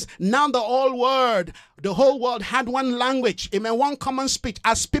 Bible says, now the whole world had one language, amen, one common speech.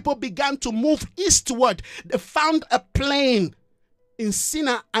 As people began to move eastward, they found a plain in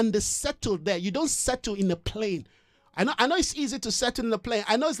Sinai and they settled there. You don't settle in a plain. I know it's easy to settle in a plane.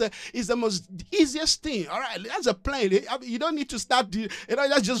 I know it's the most easiest thing. All right, that's a plane. You don't need to start,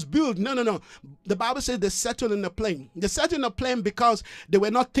 let's just build. No. The Bible says they settled in a plane. They settled in a plane because they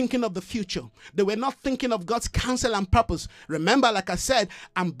were not thinking of the future. They were not thinking of God's counsel and purpose. Remember, like I said,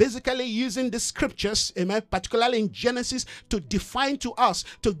 I'm basically using the scriptures, amen, particularly in Genesis, to define to us,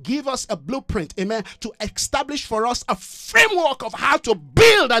 to give us a blueprint, amen, to establish for us a framework of how to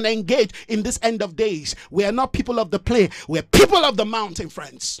build and engage in this end of days. We are not people of the play. We're people of the mountain,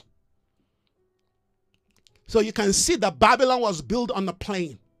 friends. So you can see that Babylon was built on a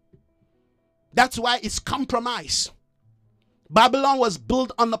plain. That's why it's compromise. Babylon was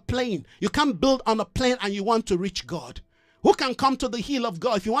built on a plain. You can't build on a plain and you want to reach God. Who can come to the hill of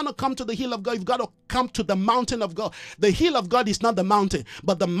God? If you want to come to the hill of God, you've got to come to the mountain of God. The hill of God is not the mountain,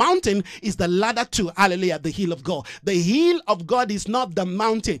 but the mountain is the ladder to, hallelujah, the hill of God. The hill of God is not the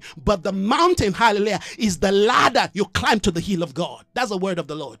mountain, but the mountain, hallelujah, is the ladder you climb to the hill of God. That's the word of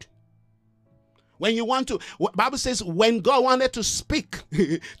the Lord. When you want to, Bible says when God wanted to speak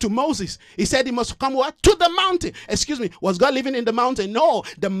to Moses, he said he must come what? To the mountain. Excuse me, was God living in the mountain? No,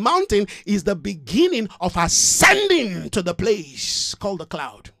 the mountain is the beginning of ascending to the place called the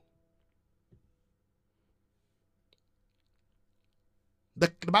cloud.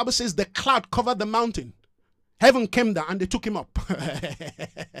 The Bible says the cloud covered the mountain. Heaven came down and they took him up.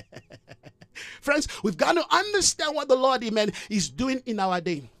 Friends, we've got to understand what the Lord, amen, is doing in our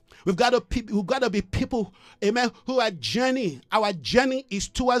day. We've got to be people, amen, who are journeying. Our journey is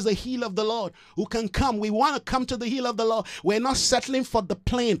towards the heel of the Lord, who can come. We want to come to the heel of the Lord. We're not settling for the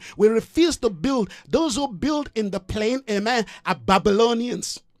plain. We refuse to build. Those who build in the plain, amen, are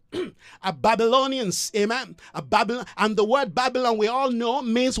Babylonians. Are Babylonians, amen. Babylon, and the word Babylon, we all know,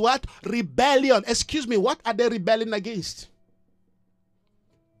 means what? Rebellion. Excuse me, what are they rebelling against?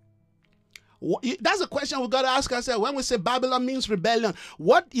 That's a question we've got to ask ourselves. When we say Babylon means rebellion,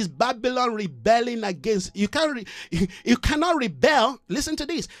 what is Babylon rebelling against? You cannot rebel. Listen to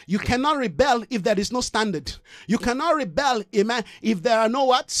this. You cannot rebel if there is no standard. You cannot rebel, amen, if there are no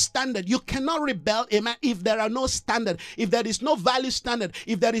what? Standard. You cannot rebel, amen, if there are no standard. If there is no value standard.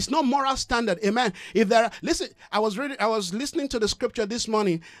 If there is no moral standard, amen. If there are, listen, I was listening to the scripture this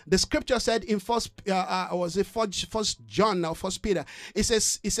morning. The scripture said in First John or First Peter, it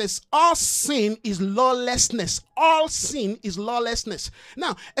says all sin is lawlessness. All sin is lawlessness.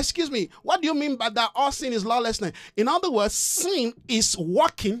 Now, excuse me, what do you mean by that? All sin is lawlessness. In other words, sin is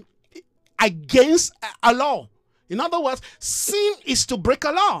working against a law. In other words, sin is to break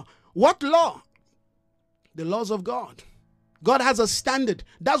a law. What law? The laws of God. God has a standard.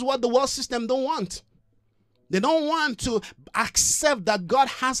 That's what the world system don't want. They don't want to accept that God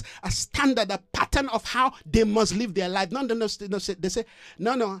has a standard, a pattern of how they must live their life. No. They say,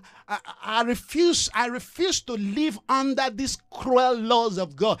 no. I refuse to live under these cruel laws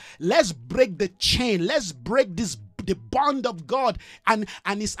of God. Let's break the chain. Let's break the bond of God and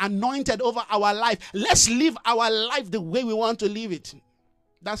His anointed over our life. Let's live our life the way we want to live it.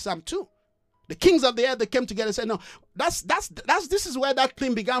 That's Psalm 2. The kings of the earth, they came together and said, no, this is where that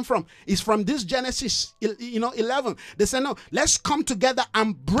thing began from. It's from this Genesis 11. They said, no, let's come together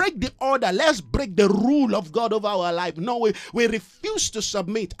and break the order. Let's break the rule of God over our life. No, we refuse to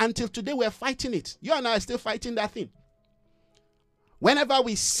submit. Until today, we're fighting it. You and I are still fighting that thing. Whenever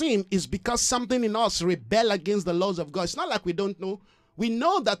we sin, it's because something in us rebel against the laws of God. It's not like we don't know. We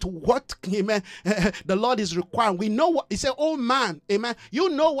know that what, amen, the Lord is requiring. We know what, he said, oh man, amen, you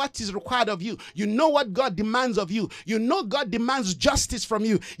know what is required of you. You know what God demands of you. You know God demands justice from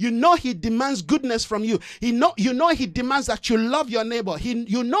you. You know He demands goodness from you. You know He demands that you love your neighbor.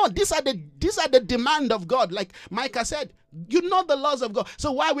 You know these are the demand of God. Like Micah said, you know the laws of God.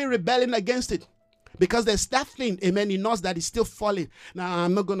 So why are we rebelling against it? Because there's that thing, amen, in us that is still falling. Now,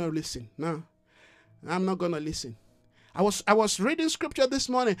 I'm not going to listen. No, I'm not going to listen. I was reading scripture this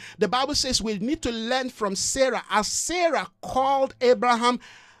morning. The Bible says we need to learn from Sarah, as Sarah called Abraham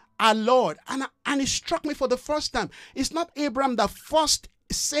our Lord. And it struck me for the first time. It's not Abraham that forced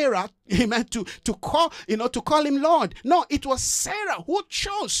Sarah, amen, to call him Lord. No, it was Sarah who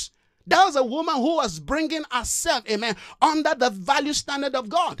chose. That was a woman who was bringing herself, amen, under the value standard of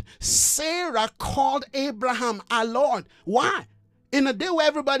God. Sarah called Abraham our Lord. Why? In a day where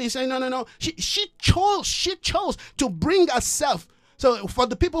everybody is saying, no. She chose to bring herself. So for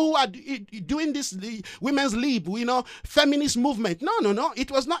the people who are doing this, the women's league, feminist movement, no. It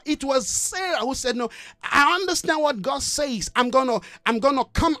was not. It was Sarah who said, no, I understand what God says. I'm gonna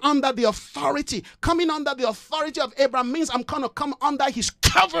come under the authority. Coming under the authority of Abraham means I'm gonna come under his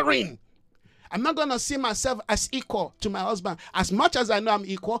covering. I'm not going to see myself as equal to my husband. As much as I know I'm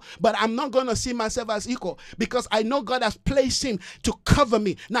equal, but I'm not going to see myself as equal because I know God has placed him to cover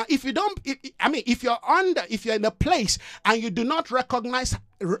me. Now, if you're in a place and you do not recognize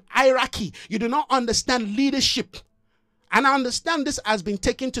hierarchy, you do not understand leadership, and I understand this has been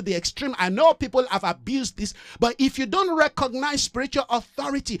taken to the extreme. I know people have abused this, but if you don't recognize spiritual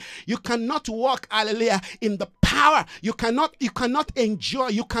authority, you cannot walk, hallelujah, in the power. You cannot enjoy,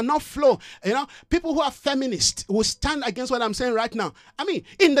 you cannot flow. People who are feminists will stand against what I'm saying right now.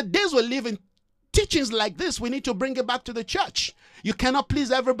 In the days we live in, teachings like this, we need to bring it back to the church. You cannot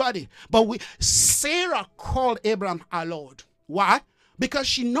please everybody. But Sarah called Abraham our Lord. Why? Because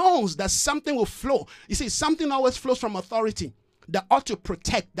she knows that something will flow. You see, something always flows from authority that ought to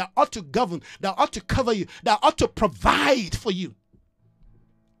protect, that ought to govern, that ought to cover you, that ought to provide for you.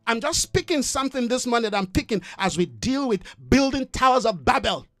 I'm just speaking something this morning that I'm picking as we deal with building towers of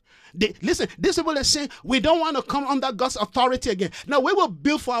Babel. Listen, these people are saying we don't want to come under God's authority again. No, we will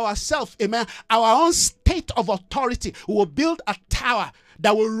build for ourselves, amen, our own state of authority. We will build a tower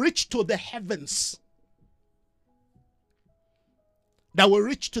that will reach to the heavens. That will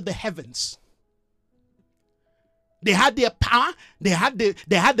reach to the heavens. They had their power, they had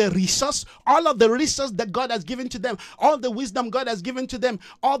the resource, all of the resource that God has given to them, all the wisdom God has given to them,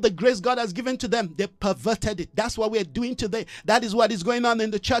 all the grace God has given to them. They perverted it. That's what we're doing today. That is what is going on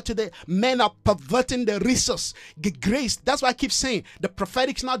in the church today. Men are perverting the resource, the grace. That's why I keep saying the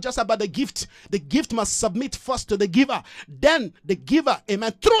prophetic is not just about the gift. The gift must submit first to the giver. Then the giver,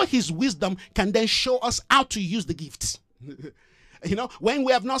 amen, through his wisdom can then show us how to use the gifts. You know, when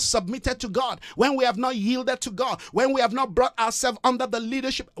we have not submitted to God, when we have not yielded to God, when we have not brought ourselves under the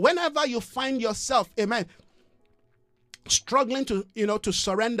leadership, whenever you find yourself, amen, struggling to, to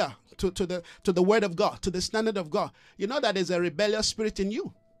surrender to the word of God, to the standard of God, you know that there's a rebellious spirit in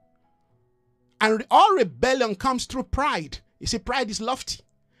you. And all rebellion comes through pride. You see, pride is lofty.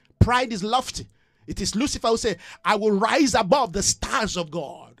 Pride is lofty. It is Lucifer who said, I will rise above the stars of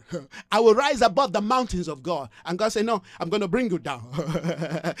God. I will rise above the mountains of God. And God said, no, I'm going to bring you down.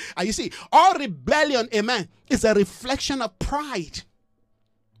 And you see, all rebellion, amen, is a reflection of pride.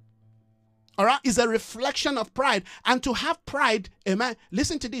 All right? Is a reflection of pride. And to have pride, amen,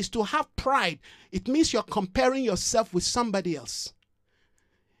 listen to this. To have pride, it means you're comparing yourself with somebody else.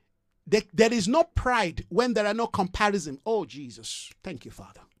 There is no pride when there are no comparison. Oh, Jesus. Thank you,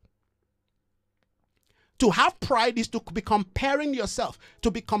 Father. To have pride is to be comparing yourself,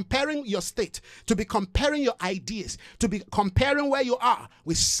 to be comparing your state, to be comparing your ideas, to be comparing where you are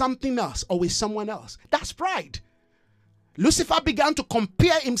with something else or with someone else. That's pride. Lucifer began to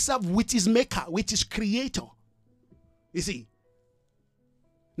compare himself with his maker, with his creator. You see.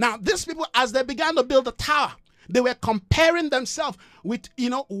 Now, these people, as they began to build the tower, they were comparing themselves with,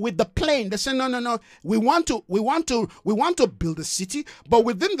 with the plane. They said, no. We want to build a city, but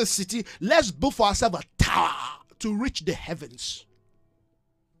within the city, let's build for ourselves a tower to reach the heavens.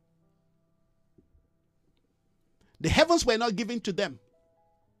 The heavens were not given to them,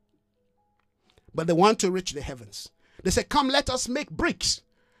 but they want to reach the heavens. They said, come, let us make bricks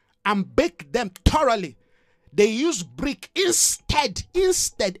and bake them thoroughly. They use brick instead,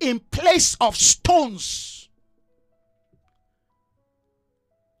 in place of stones.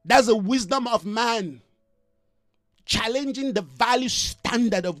 That's the wisdom of man, challenging the value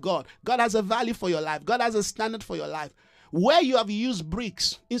standard of God. God has a value for your life. God has a standard for your life. Where you have used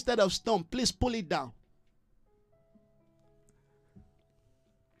bricks instead of stone, please pull it down.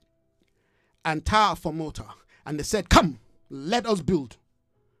 And tower for mortar. And they said, come, let us build.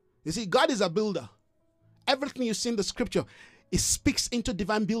 You see, God is a builder. Everything you see in the scripture, it speaks into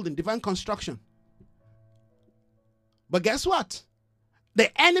divine building, divine construction. But guess what? The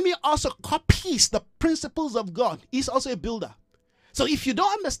enemy also copies the principles of God. He's also a builder. So if you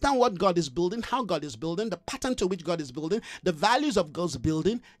don't understand what God is building, how God is building, the pattern to which God is building, the values of God's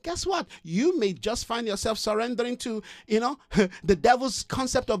building, guess what? You may just find yourself surrendering to, the devil's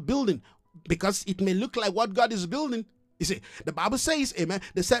concept of building, because it may look like what God is building. You see, the Bible says, amen,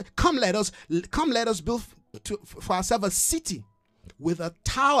 they said, come let us build for ourselves a city with a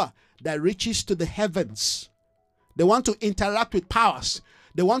tower that reaches to the heavens. They want to interact with powers.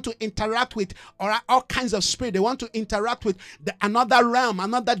 They want to interact with all kinds of spirit. They want to interact with another realm,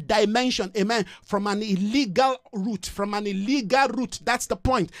 another dimension, amen, from an illegal route, That's the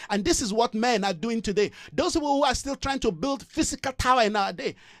point. And this is what men are doing today. Those people who are still trying to build physical tower in our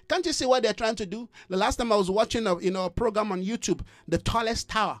day. Can't you see what they're trying to do? The last time I was watching a program on YouTube, the tallest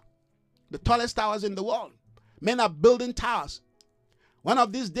tower. The tallest towers in the world. Men are building towers. One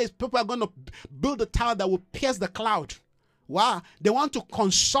of these days, people are going to build a tower that will pierce the cloud. Wow. They want to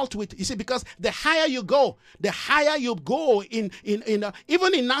consult with, you see, because the higher you go in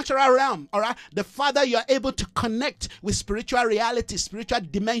even in natural realm, all right, the farther you are able to connect with spiritual reality, spiritual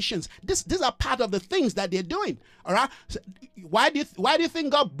dimensions. These are part of the things that they're doing, all right. So why do you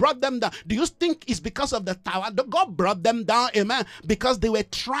think God brought them down? Do you think it's because of the tower? God brought them down, amen, because they were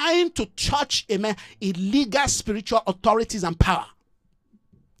trying to touch, amen, illegal spiritual authorities and power.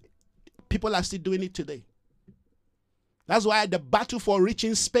 People are still doing it today. That's why the battle for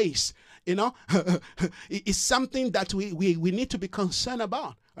reaching space, is something that we need to be concerned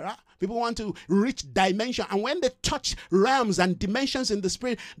about. All right? People want to reach dimension. And when they touch realms and dimensions in the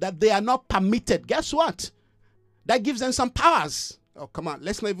spirit that they are not permitted, guess what? That gives them some powers. Oh, come on.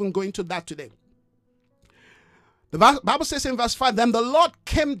 Let's not even go into that today. The Bible says in verse 5, then the Lord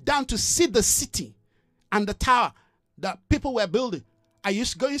came down to see the city and the tower that people were building. Are you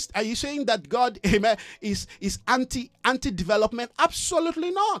saying that God, amen, is anti-development? Absolutely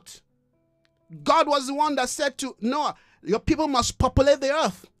not. God was the one that said to Noah, your people must populate the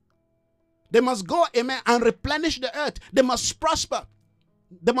earth. They must go, amen, and replenish the earth. They must prosper.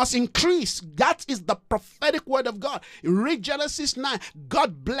 They must increase. That is the prophetic word of God. Read Genesis 9.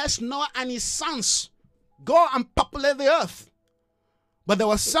 God blessed Noah and his sons. Go and populate the earth. But there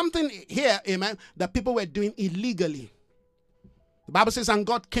was something here, amen, that people were doing illegally. The Bible says, and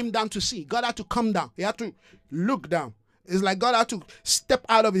God came down to see. God had to come down. He had to look down. It's like God had to step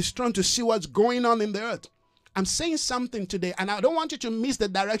out of his throne to see what's going on in the earth. I'm saying something today, and I don't want you to miss the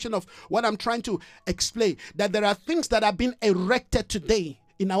direction of what I'm trying to explain. That there are things that have been erected today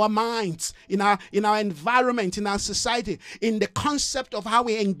in our minds, in our environment, in our society, in the concept of how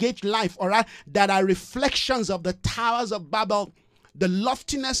we engage life, all right, that are reflections of the towers of Babel. The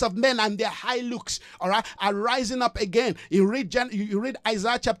loftiness of men and their high looks, all right, are rising up again. You read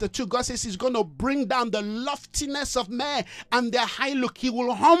Isaiah chapter 2. God says he's going to bring down the loftiness of men and their high look. He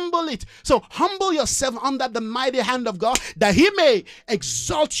will humble it. So humble yourself under the mighty hand of God, that he may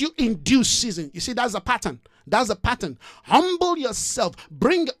exalt you in due season. You see, that's a pattern. That's a pattern. Humble yourself.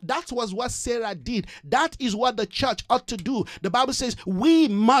 That was what Sarah did. That is what the church ought to do. The Bible says we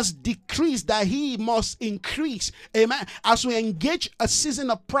must decrease that he must increase. Amen. As we engage a season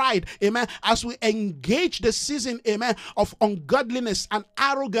of pride, amen. As we engage the season, amen, of ungodliness and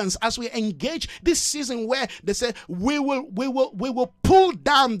arrogance, as we engage this season where they say we will pull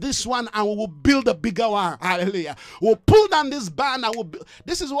down this one and we will build a bigger one. Hallelujah. We'll pull down this barn and we'll build.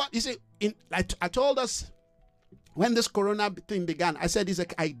 This is what you see. I told us when this corona thing began, I said it's an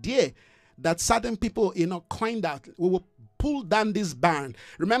idea that certain people, coined out. We will pull down this barn.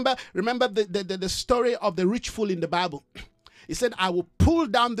 Remember the story of the rich fool in the Bible. He said, I will pull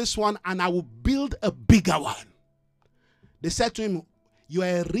down this one and I will build a bigger one. They said to him, you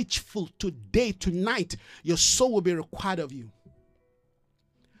are a rich fool. Today, tonight, your soul will be required of you.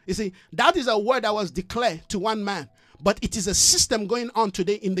 You see, that is a word that was declared to one man, but it is a system going on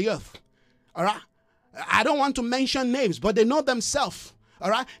today in the earth. All right? I don't want to mention names, but they know themselves. All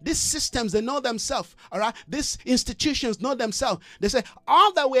right. These systems, they know themselves. All right. These institutions know themselves. They say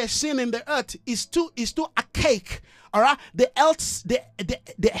all that we're seeing in the earth is too archaic. All right. The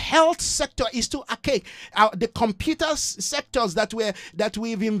health sector is too archaic. The computer sectors that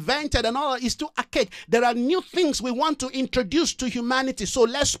we've invented and all is too archaic. There are new things we want to introduce to humanity. So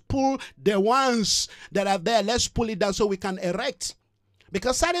let's pull the ones that are there. Let's pull it down so we can erect.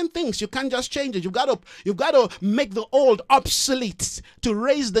 Because certain things, you can't just change it. You've got to make the old obsolete to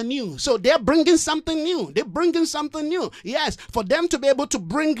raise the new. So they're bringing something new. They're bringing something new. Yes, for them to be able to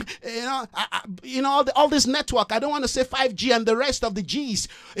bring, all this network. I don't want to say 5G and the rest of the Gs.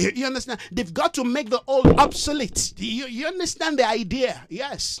 You understand? They've got to make the old obsolete. You understand the idea?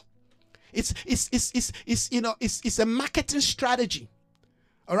 Yes. It's a marketing strategy.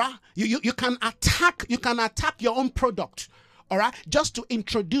 All right. You can attack your own product. All right, just to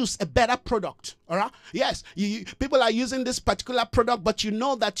introduce a better product. All right, yes, people are using this particular product, but you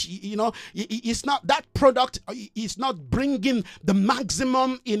know that it's not that product. Is not bringing the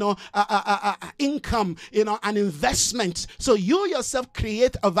maximum, income, and investment. So you yourself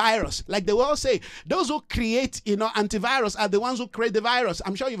create a virus, like they will say. Those who create, antivirus are the ones who create the virus.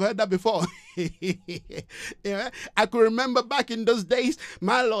 I'm sure you've heard that before. Yeah, I could remember back in those days,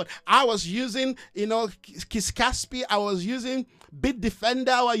 my Lord, I was using, Kaspersky, I was using Bitdefender,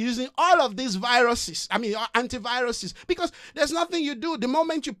 I was using all of these viruses, antiviruses, because there's nothing you do. The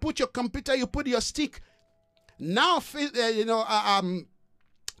moment you put your computer, you put your stick. Now, what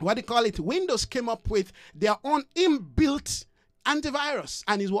do you call it? Windows came up with their own inbuilt antivirus,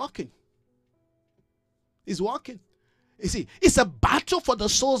 and it's working. It's working. You see, it's a battle for the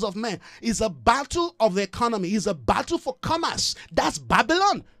souls of men. It's a battle of the economy. It's a battle for commerce. That's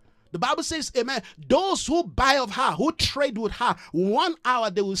Babylon. The Bible says, amen, those who buy of her, who trade with her, 1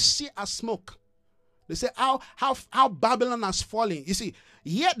 hour they will see a smoke. They say how Babylon has fallen. You see,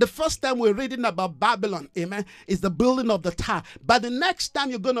 yet the first time we're reading about Babylon, amen, is the building of the tower. But the next time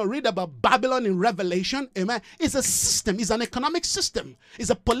you're going to read about Babylon in Revelation, amen, it's a system. It's an economic system. It's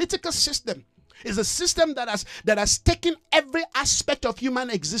a political system. It's a system that has taken every aspect of human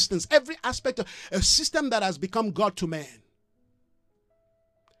existence, every aspect of a system that has become God to man.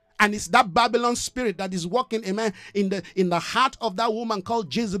 And it's that Babylon spirit that is working, amen, in the heart of that woman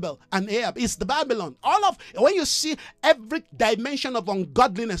called Jezebel and Ahab. It's the Babylon. When you see every dimension of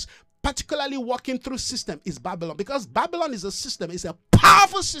ungodliness, particularly working through system, is Babylon. Because Babylon is a system. It's a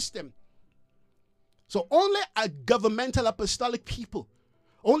powerful system. So only a governmental apostolic people,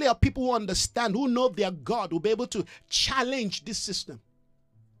 only a people who understand, who know their God, will be able to challenge this system.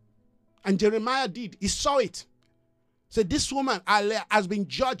 And Jeremiah did. He saw it. So this woman has been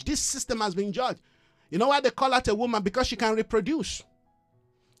judged. This system has been judged. You know why they call her a woman? Because she can reproduce.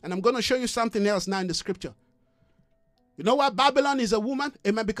 And I'm going to show you something else now in the scripture. You know why Babylon is a woman?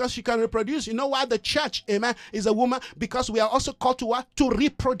 Amen. Because she can reproduce. You know why the church, amen, is a woman? Because we are also called to what? To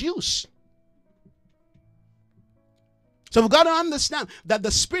reproduce. So we've got to understand that the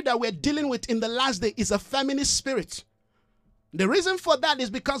spirit that we're dealing with in the last day is a feminist spirit. The reason for that is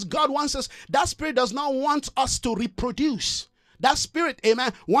because God wants us, that spirit does not want us to reproduce. That spirit,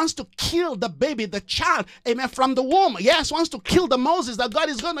 amen, wants to kill the baby, the child, amen, from the womb. Yes, wants to kill the Moses that God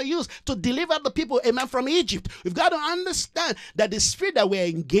is going to use to deliver the people, amen, from Egypt. We've got to understand that the spirit that we're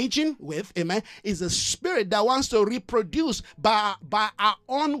engaging with, amen, is a spirit that wants to reproduce by our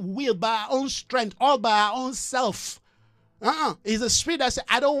own will, by our own strength, all by our own self. It's a spirit that says,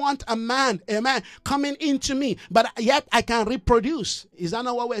 I don't want a man, amen, coming into me, but yet I can reproduce. Is that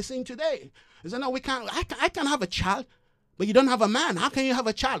not what we're saying today? Is that not I can have a child, but you don't have a man. How can you have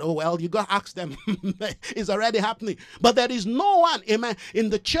a child? Oh, well, you got to ask them. It's already happening. But there is no one, amen,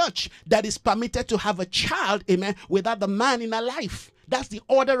 in the church that is permitted to have a child, amen, without the man in her life. That's the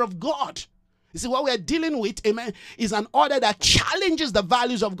order of God. You see, what we're dealing with, amen, is an order that challenges the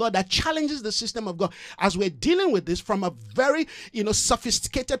values of God, that challenges the system of God. As we're dealing with this from a very,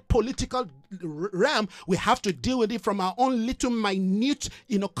 sophisticated political realm, we have to deal with it from our own little minute,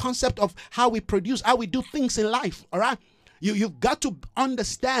 concept of how we produce, how we do things in life, all right? You've got to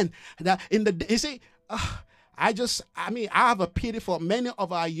understand that I have a pity for many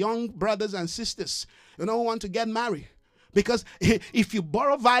of our young brothers and sisters, who want to get married. Because if you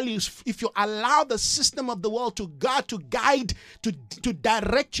borrow values, if you allow the system of the world to guide, to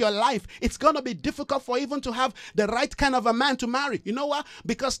direct your life, it's going to be difficult for even to have the right kind of a man to marry. You know what?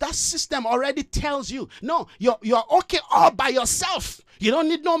 Because that system already tells you, no, you're okay all by yourself. You don't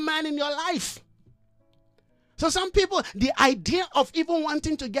need no man in your life. So some people, the idea of even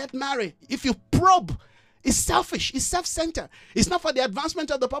wanting to get married, if you probe, is selfish, it's self-centered. It's not for the advancement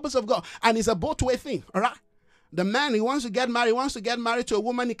of the purpose of God. And it's a both-way thing, all right? The man, he wants to get married to a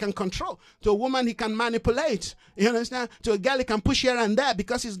woman he can control, to a woman he can manipulate. You understand? To a girl he can push here and there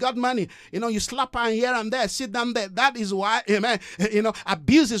because he's got money. You slap her here and there, sit down there. That is why, amen,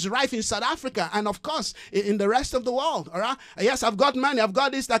 abuse is rife in South Africa and, of course, in the rest of the world, all right? Yes, I've got money, I've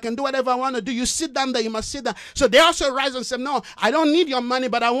got this, I can do whatever I want to do. You sit down there, you must sit down. So they also rise and say, no, I don't need your money,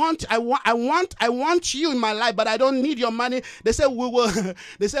 but I want you in my life, but I don't need your money. They say we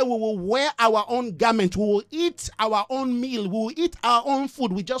will wear our own garment, we will eat our own meal, we will eat our own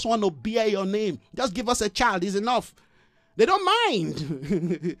food. We just want to bear your name. Just give us a child is enough. They don't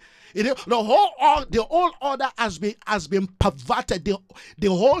mind. The whole order has been perverted. The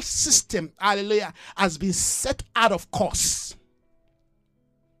whole system, hallelujah, has been set out of course.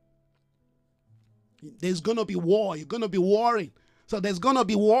 There's going to be war. You're going to be warring. So there's going to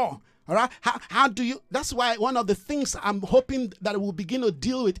be war. All right. How do you? That's why one of the things I'm hoping that we'll begin to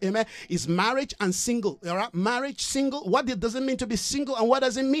deal with, amen, is marriage and single. All right. Marriage, single. What does it mean to be single, and what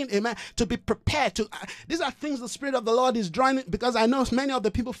does it mean, amen, to be prepared to? These are things the Spirit of the Lord is drawing, because I know many of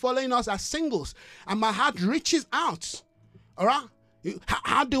the people following us are singles, and my heart reaches out. All right.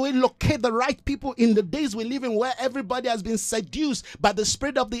 How do we locate the right people in the days we live in, where everybody has been seduced by the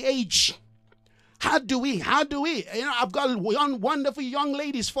spirit of the age? How do we? I've got wonderful young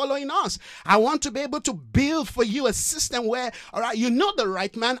ladies following us. I want to be able to build for you a system where, all right, you know the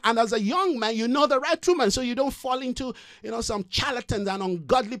right man, and as a young man, you know the right woman, so you don't fall into, some charlatans and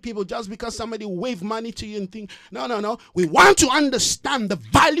ungodly people just because somebody wave money to you and think, no. We want to understand the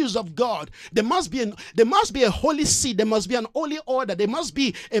values of God. There must be a holy seed. There must be an holy order. There must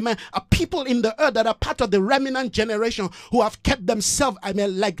be, amen, a people in the earth that are part of the remnant generation who have kept themselves,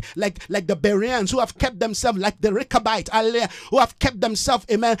 like the Bereans, who have kept themselves like the Rechabite, hallelujah, who have kept themselves,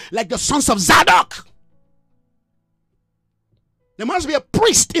 amen, like the sons of Zadok. There must be a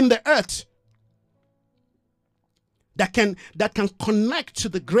priest in the earth that can connect to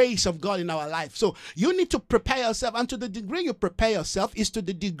the grace of God in our life. So you need to prepare yourself, and to the degree you prepare yourself is to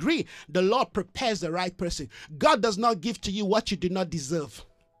the degree the Lord prepares the right person. God does not give to you what you do not deserve.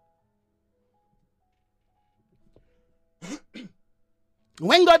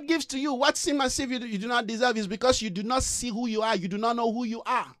 When God gives to you what seems as if you do not deserve, is because you do not see who you are. You do not know who you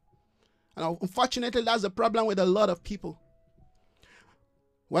are. And unfortunately, that's the problem with a lot of people.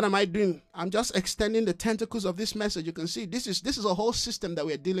 What am I doing? I'm just extending the tentacles of this message. You can see this is a whole system that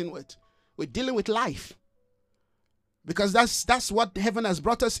we're dealing with. We're dealing with life. Because that's what heaven has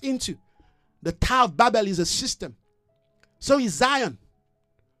brought us into. The Tower of Babel is a system. So is Zion.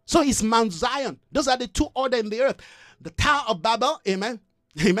 So is Mount Zion. Those are the two orders in the earth. The Tower of Babel, amen,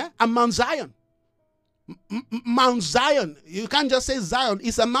 and Mount Zion. Mount Zion, you can't just say Zion,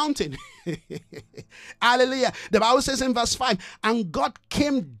 it's a mountain. Hallelujah. The Bible says in verse 5, and God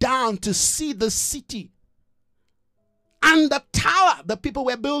came down to see the city and the tower the people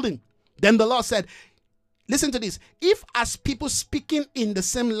were building. Then the Lord said, Listen to this. If as people speaking in the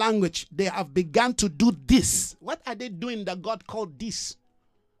same language, they have begun to do this, what are they doing that God called this?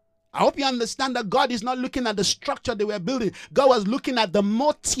 I hope you understand that God is not looking at the structure they were building. God was looking at the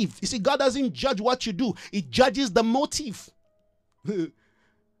motive. You see, God doesn't judge what you do. He judges the motive.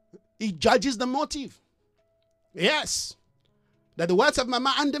 He judges the motive. Yes. That the words of my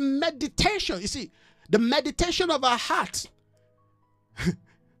mouth and the meditation. You see, the meditation of our heart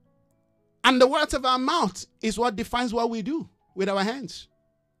and the words of our mouth is what defines what we do with our hands.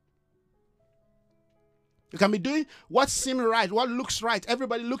 You can be doing what seems right, what looks right.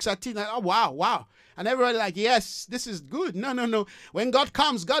 Everybody looks at it like, oh, wow, wow. And everybody like, yes, this is good. No, no, no. When God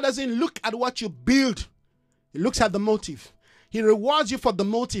comes, God doesn't look at what you build. He looks at the motive. He rewards you for the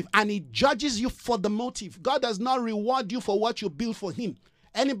motive, and he judges you for the motive. God does not reward you for what you build for him.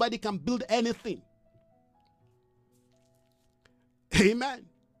 Anybody can build anything. Amen.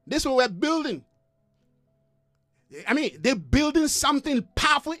 This is what we're building. I mean, they're building something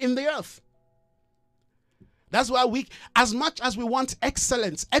powerful in the earth. That's why as much as we want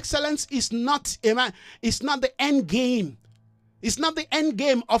excellence, excellence is not, amen, it's not the end game. It's not the end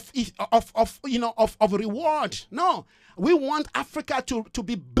game of reward. No. We want Africa to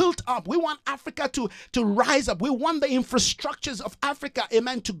be built up. We want Africa to rise up. We want the infrastructures of Africa,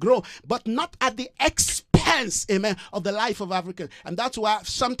 amen, to grow, but not at the expense, amen, of the life of Africa. And that's why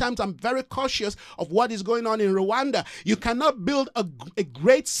sometimes I'm very cautious of what is going on in Rwanda. You cannot build a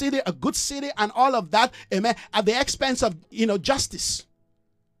great city, a good city, and all of that, amen, at the expense of, justice.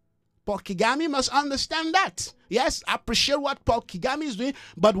 Paul Kagame must understand that. Yes, I appreciate what Paul Kagame is doing,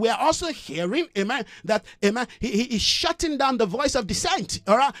 but we are also hearing, amen, that, amen, he is shutting down the voice of dissent,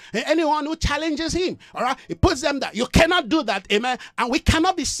 all right? Anyone who challenges him, all right, he puts them down. You cannot do that, amen, and we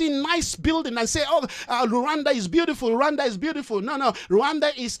cannot be seeing nice building and say, oh, Rwanda is beautiful, Rwanda is beautiful. No, no,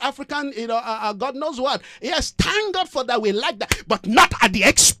 Rwanda is African, God knows what. Yes, thank God for that, we like that, but not at the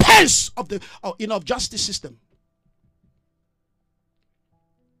expense of the, of justice system.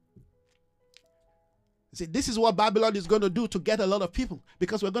 See, this is what Babylon is going to do to get a lot of people,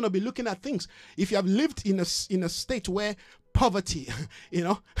 because we're going to be looking at things. If you have lived in a state where poverty,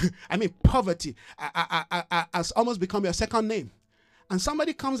 poverty has almost become your second name, and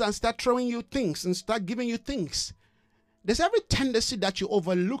somebody comes and start throwing you things and start giving you things, there's every tendency that you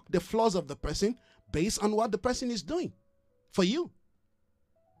overlook the flaws of the person based on what the person is doing for you.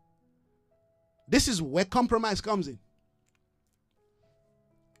 This is where compromise comes in.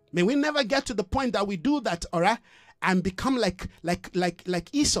 May we never get to the point that we do that, all right, and become like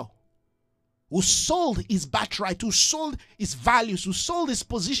Esau, who sold his birthright, who sold his values, who sold his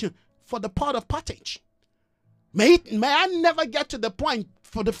position for the pot of pottage. May I never get to the point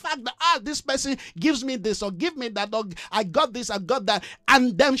for the fact that, this person gives me this or give me that, or I got this, I got that,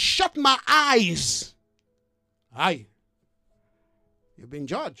 and then shut my eyes. Aye, you've been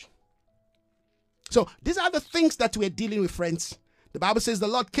judged. So these are the things that we're dealing with, friends. The Bible says the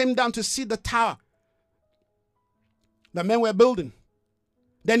Lord came down to see the tower that men were building.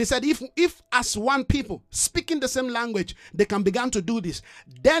 Then he said, if as one people speaking the same language, they can begin to do this,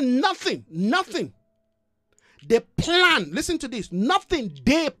 then nothing, they plan. Listen to this. Nothing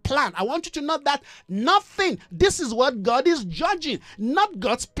they plan. I want you to know that nothing. This is what God is judging. Not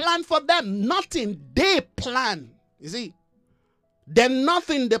God's plan for them. Nothing they plan. You see? Then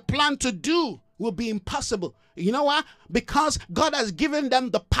nothing they plan to do will be impossible. You know why? Because God has given them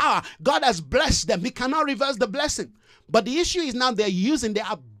the power. God has blessed them. He cannot reverse the blessing. But the issue is now they're abusing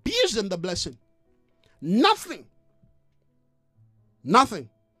the blessing. Nothing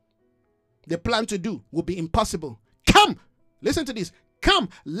they plan to do will be impossible. Come, listen to this. Come,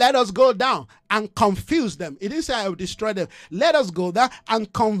 let us go down and confuse them. It didn't say I will destroy them. Let us go there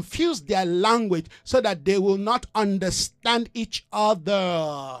and confuse their language so that they will not understand each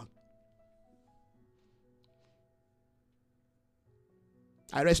other.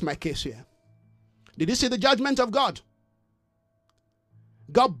 I rest my case here. Did you see the judgment of God?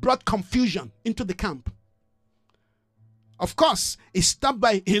 God brought confusion into the camp. Of course, it stopped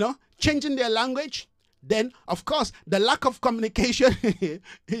by, changing their language. Then, of course, the lack of communication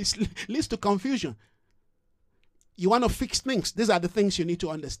leads to confusion. You want to fix things. These are the things you need to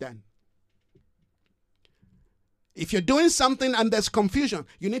understand. If you're doing something and there's confusion,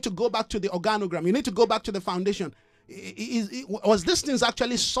 you need to go back to the organogram. You need to go back to the foundation. Was this thing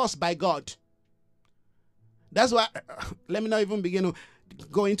actually sourced by God? That's why, let me not even begin to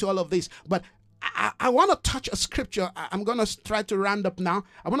go into all of this. But I want to touch a scripture. I'm going to try to round up now.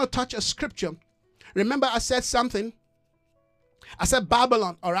 I want to touch a scripture. Remember I said something. I said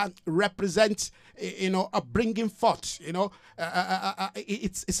Babylon, all right, represents, bringing forth.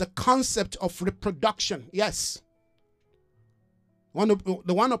 It's a concept of reproduction. Yes.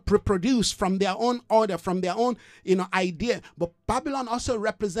 They want to reproduce from their own order, from their own, idea. But Babylon also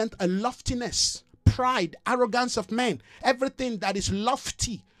represents a loftiness, pride, arrogance of men. Everything that is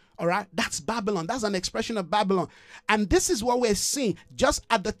lofty, all right, that's Babylon. That's an expression of Babylon. And this is what we're seeing just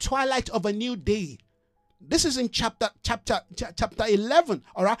at the twilight of a new day. This is in chapter 11,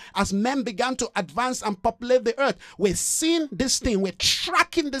 all right? As men began to advance and populate the earth, we're seeing this thing, we're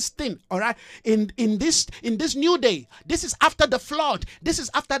tracking this thing, all right? In this new day, this is after the flood, this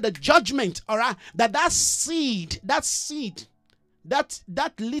is after the judgment, all right? That seed, that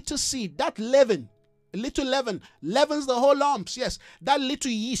little seed, that leaven, little leaven, leavens the whole lumps, yes. That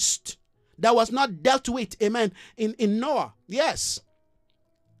little yeast that was not dealt with, amen, in Noah, yes.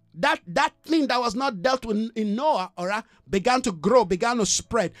 That thing that was not dealt with in Noah, all right, began to grow, began to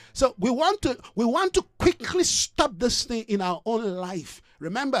spread. So we want to quickly stop this thing in our own life.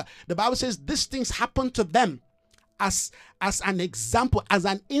 Remember, the Bible says these things happen to them as an example, as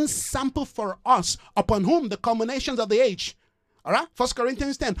an ensample for us, upon whom the culminations of the age. All right, 1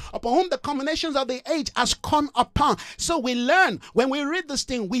 Corinthians 10, upon whom the culminations of the age has come upon. So we learn, when we read this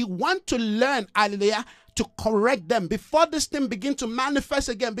thing, we want to learn, hallelujah, to correct them before this thing begin to manifest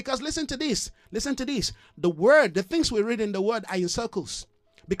again. Because listen to this, the word, the things we read in the word are in circles.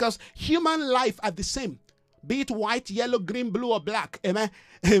 Because human life are the same, be it white, yellow, green, blue, or black. Amen.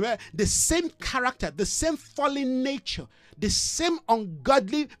 Amen. The same character, the same fallen nature, the same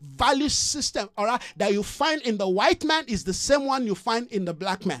ungodly value system, all right, that you find in the white man is the same one you find in the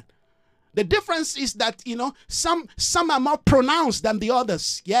black man. The difference is that, some are more pronounced than the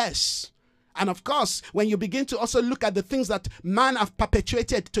others. Yes. And of course, when you begin to also look at the things that man have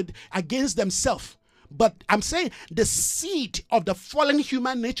perpetuated against themselves. But I'm saying the seed of the fallen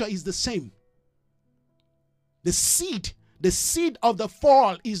human nature is the same. The seed of the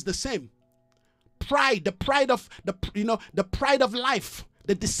fall is the same. Pride, the pride of life,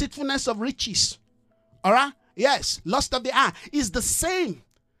 the deceitfulness of riches. All right? Yes, lust of the eye is the same.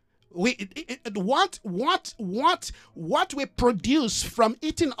 What we produce from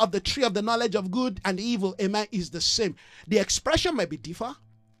eating of the tree of the knowledge of good and evil, amen, is the same. The expression may be different,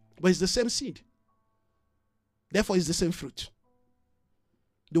 but it's the same seed. Therefore, it's the same fruit.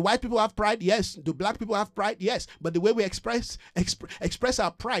 Do white people have pride? Yes. Do black people have pride? Yes. But the way we express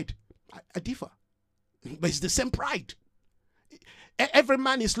our pride are differ. But it's the same pride. Every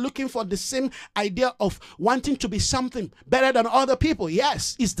man is looking for the same idea of wanting to be something better than other people.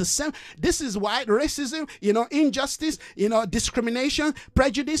 Yes, it's the same. This is why racism, injustice, discrimination,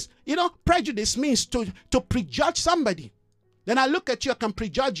 prejudice. Prejudice means to prejudge somebody. Then I look at you, I can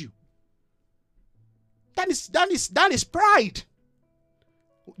prejudge you. That is pride.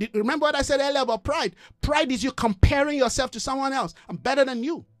 Remember what I said earlier about pride? Pride is you comparing yourself to someone else. I'm better than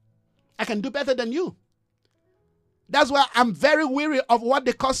you. I can do better than you. That's why I'm very weary of what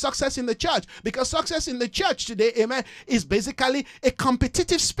they call success in the church. Because success in the church today, amen, is basically a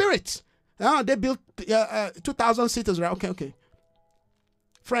competitive spirit. They built 2,000 seaters, right? Okay.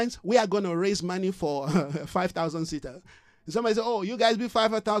 Friends, we are going to raise money for 5,000 seater. Somebody say, oh, you guys build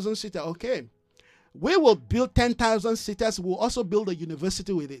 5,000 seater. Okay. We will build 10,000 seaters. We'll also build a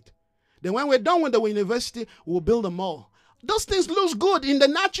university with it. Then when we're done with the university, we'll build a mall. Those things look good in the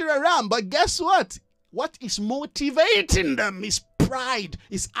natural realm. But guess what? What is motivating them is pride,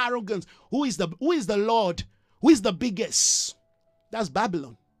 is arrogance. Who is the Lord? Who is the biggest? That's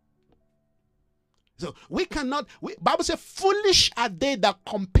Babylon. So we cannot, Bible says, foolish are they that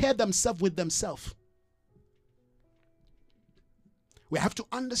compare themselves with themselves. We have to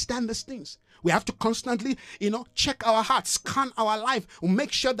understand these things. We have to constantly, check our hearts, scan our life, and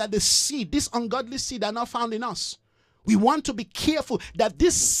make sure that the seed, this ungodly seed, are not found in us. We want to be careful that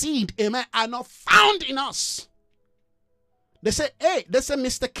this seed, amen, are not found in us. They say,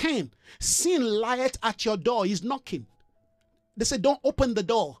 Mr. Cain, sin lieth at your door. He's knocking. They say, don't open the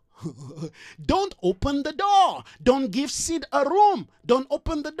door. Don't open the door. Don't give seed a room. Don't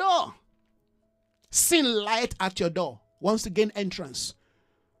open the door. Sin lieth at your door. Wants to gain entrance.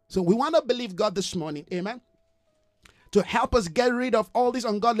 So we want to believe God this morning, amen, to help us get rid of all this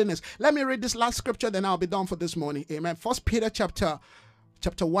ungodliness. Let me read this last scripture, then I'll be done for this morning. Amen. 1 Peter chapter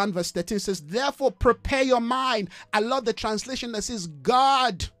 1 verse 13 says, therefore prepare your mind. I love the translation that says,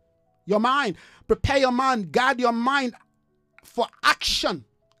 guard your mind. Prepare your mind. Guard your mind for action.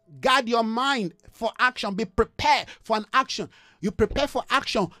 Guard your mind for action. Be prepared for an action. You prepare for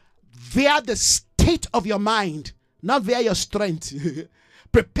action via the state of your mind, not via your strength.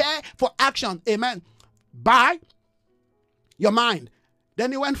 Prepare for action. Amen. By your mind.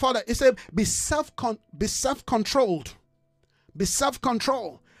 Then he went further. He said, be self-controlled. Be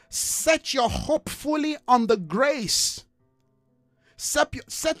self-controlled. Set your hope fully on the grace.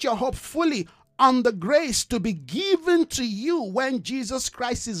 Set your hope fully on the grace to be given to you when Jesus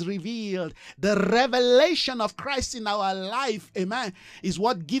Christ is revealed. The revelation of Christ in our life, amen, is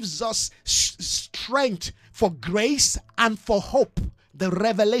what gives us strength for grace and for hope. The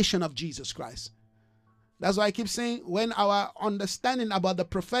revelation of Jesus Christ. That's why I keep saying, when our understanding about the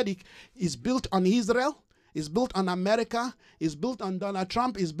prophetic is built on Israel, is built on America, is built on Donald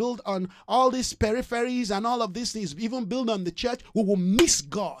Trump, is built on all these peripheries and all of these things, even built on the church, we will miss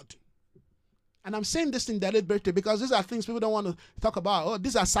God. And I'm saying this in deliberately because these are things people don't want to talk about. Oh,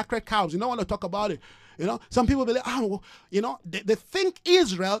 these are sacred cows. You don't want to talk about it. You know, some people believe, they think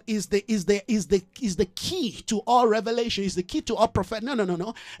Israel is the key to all revelation, is the key to all prophet.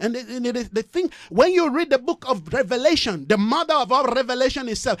 No. And they think when you read the book of Revelation, the mother of all revelation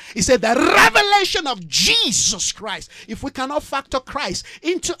itself, it said the revelation of Jesus Christ. If we cannot factor Christ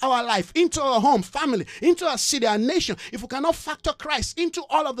into our life, into our home, family, into our city, our nation, if we cannot factor Christ into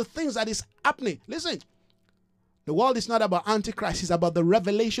all of the things that is happening, listen. The world is not about Antichrist, it's about the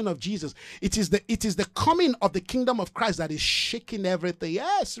revelation of Jesus. It is the coming of the kingdom of Christ that is shaking everything.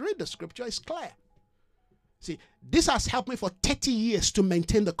 Yes, read the scripture, it's clear. See, this has helped me for 30 years to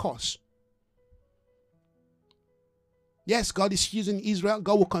maintain the course. Yes, God is using Israel.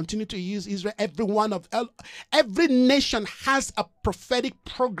 God will continue to use Israel. Every nation has a prophetic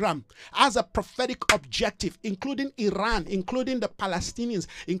program, has a prophetic objective, including Iran, including the Palestinians,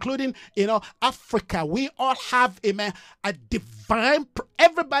 including, Africa. We all have, amen, a divine,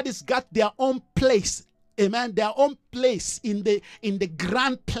 everybody's got their own place, amen, their own place in the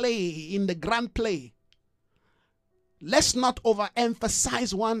grand play, Let's not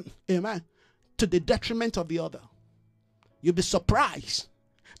overemphasize one, amen, to the detriment of the other. You'll be surprised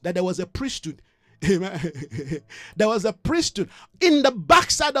that there was a priesthood. Amen. There was a priesthood in the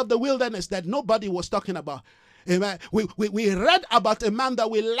backside of the wilderness that nobody was talking about. Amen. We read about a man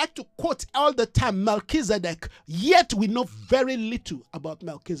that we like to quote all the time, Melchizedek, yet we know very little about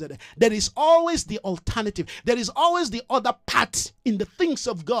Melchizedek. There is always the alternative. There is always the other part in the things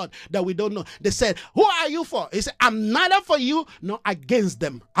of God that we don't know. They said, who are you for? He said, I'm neither for you nor against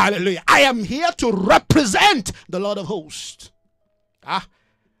them. Hallelujah. I am here to represent the Lord of hosts. I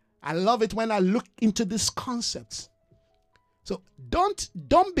love it when I look into these concepts. So don't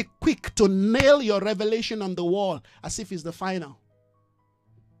be quick to nail your revelation on the wall as if it's the final.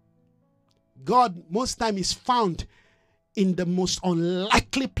 God most time is found in the most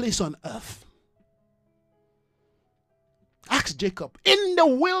unlikely place on earth. Ask Jacob. In the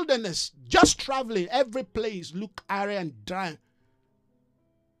wilderness, just traveling, every place looked arid and dry.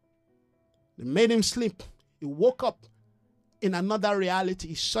 They made him sleep. He woke up in another reality.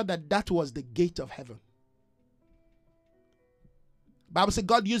 He saw that was the gate of heaven. Bible says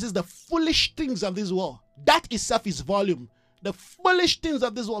God uses the foolish things of this world. That itself is volume. The foolish things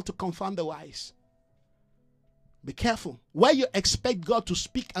of this world to confound the wise. Be careful. Where you expect God to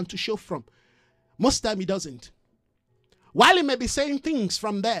speak and to show from, most time he doesn't. While he may be saying things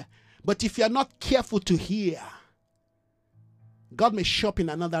from there, but if you're not careful to hear, God may show up in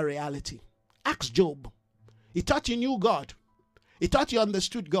another reality. Ask Job. He thought he knew God. He thought he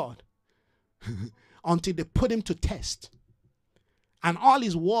understood God until they put him to test. And all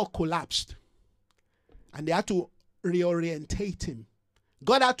his world collapsed. And they had to reorientate him.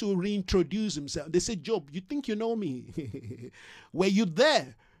 God had to reintroduce himself. They said, Job, you think you know me? Were you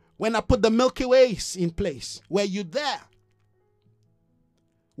there when I put the Milky Ways in place? Were you there?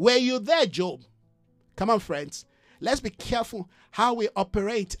 Were you there, Job? Come on, friends. Let's be careful how we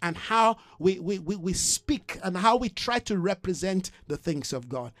operate and how we speak and how we try to represent the things of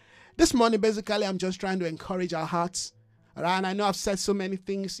God. This morning, basically, I'm just trying to encourage our hearts. And I know I've said so many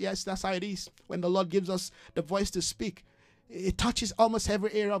things. Yes, that's how it is. When the Lord gives us the voice to speak, it touches almost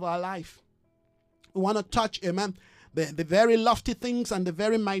every area of our life. We want to touch, amen, the very lofty things and the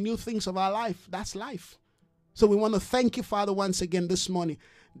very minute things of our life. That's life. So we want to thank you, Father, once again this morning.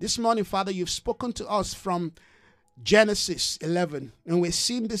 This morning, Father, you've spoken to us from Genesis 11. And we've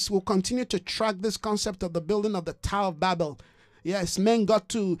seen this. We'll continue to track this concept of the building of the Tower of Babel. Yes, men got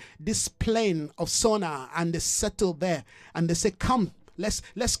to this plain of Sona and they settled there. And they say, come,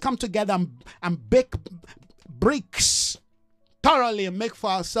 let's come together and bake bricks thoroughly and make for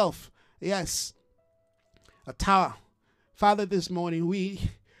ourselves. Yes, a tower. Father, this morning we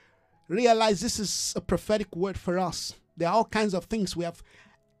realize this is a prophetic word for us. There are all kinds of things we have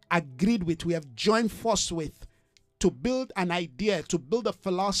agreed with, we have joined force with to build an idea, to build a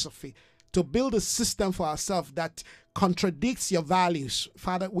philosophy, to build a system for ourselves that contradicts your values.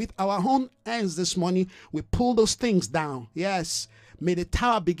 Father, with our own hands this morning, we pull those things down. Yes, may the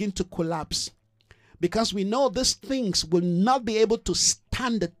tower begin to collapse, because we know these things will not be able to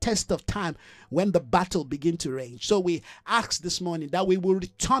stand the test of time when the battle begin to rage. So we ask this morning that we will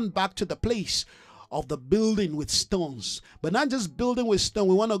return back to the place of the building with stones, but not just building with stone.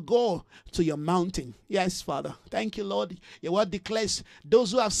 We want to go to your mountain. Yes, Father. Thank you, Lord. Your word declares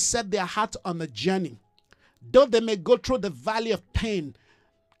those who have set their heart on the journey, though they may go through the valley of pain,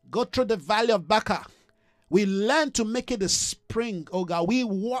 go through the valley of Baca, we learn to make it a spring, oh God.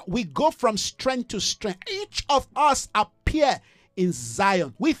 We go from strength to strength. Each of us appear in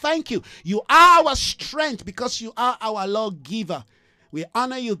Zion. We thank you. You are our strength because you are our lawgiver. We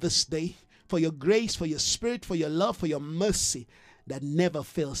honor you this day for your grace, for your spirit, for your love, for your mercy that never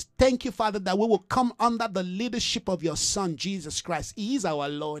fails. Thank you, Father, that we will come under the leadership of your Son, Jesus Christ. He is our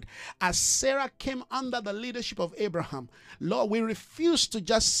Lord. As Sarah came under the leadership of Abraham, Lord, we refuse to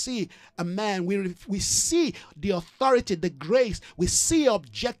just see a man. We see the authority, the grace. We see your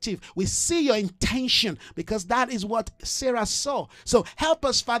objective. We see your intention, because that is what Sarah saw. So help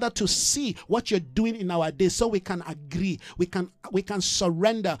us, Father, to see what you're doing in our days so we can agree. We can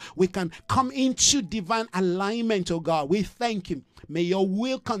surrender. We can come into divine alignment, oh God. We thank you. May your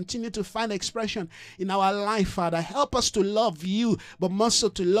will continue to find expression in our life, Father. Help us to love you, but more so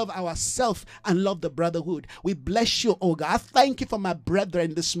to love ourselves and love the brotherhood. We bless you, oh God. I thank you for my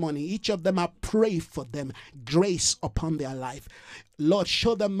brethren this morning. Each of them, I pray for them. Grace upon their life. Lord,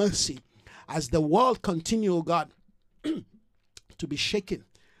 show them mercy as the world continue, oh God, to be shaken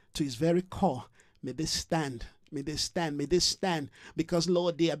to its very core. May they stand. May they stand. May they stand, because,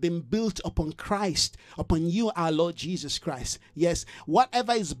 Lord, they have been built upon Christ, upon you, our Lord Jesus Christ. Yes,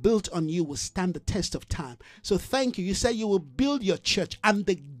 whatever is built on you will stand the test of time. So thank you. You say you will build your church and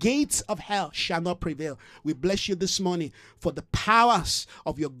the gates of hell shall not prevail. We bless you this morning for the powers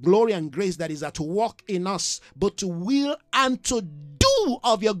of your glory and grace that is at work in us, both to will and to do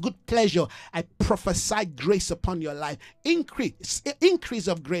of your good pleasure. I prophesy grace upon your life. Increase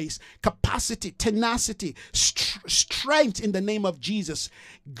of grace, capacity, tenacity, strength in the name of Jesus.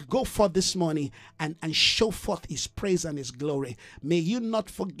 Go forth this morning and show forth his praise and his glory. May you not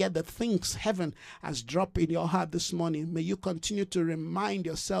forget the things heaven has dropped in your heart this morning. May you continue to remind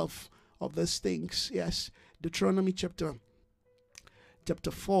yourself of those things. Yes, Deuteronomy chapter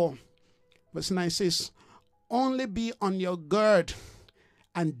 4 verse 9 says, only be on your guard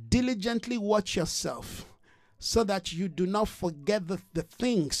and diligently watch yourself, so that you do not forget the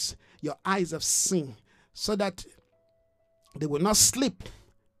things your eyes have seen, so that they will not slip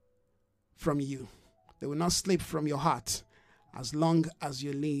from you. They will not slip from your heart as long as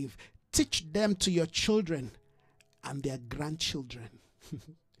you live. Teach them to your children and their grandchildren.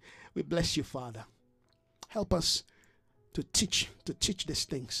 We bless you, Father. Help us to teach these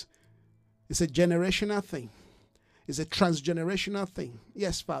things. It's a generational thing. It's a transgenerational thing.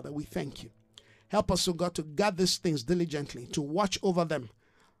 Yes, Father, we thank you. Help us, oh God, to guard these things diligently, to watch over them,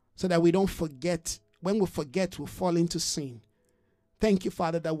 so that we don't forget. When we forget, we'll fall into sin. Thank you,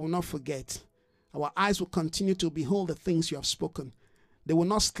 Father, that we'll not forget. Our eyes will continue to behold the things you have spoken. They will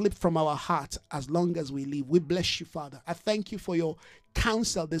not slip from our heart as long as we live. We bless you, Father. I thank you for your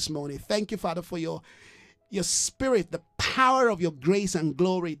counsel this morning. Thank you, Father, for your spirit, the power of your grace and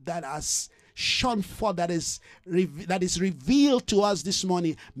glory that has shone forth, that is revealed to us this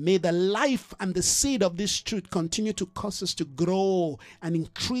morning. May the life and the seed of this truth continue to cause us to grow and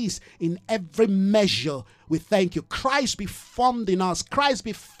increase in every measure. We thank you. Christ be formed in us. Christ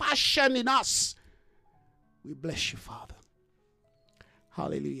be fashioned in us. We bless you, Father.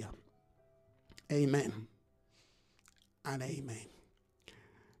 Hallelujah. Amen and amen.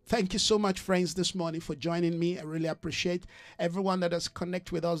 Thank you so much, friends, this morning for joining me. I really appreciate everyone that has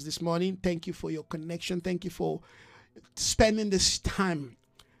connected with us this morning. Thank you for your connection. Thank you for spending this time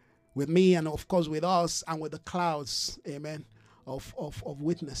with me and, of course, with us and with the clouds, amen, of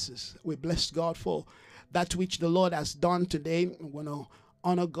witnesses. We bless God for that which the Lord has done today. We want to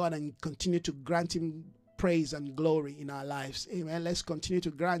honor God and continue to grant him praise and glory in our lives. Amen. Let's continue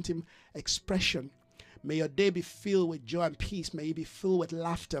to grant him expression. May your day be filled with joy and peace. May it be filled with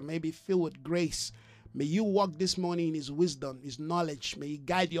laughter. May it be filled with grace. May you walk this morning in his wisdom, his knowledge. May he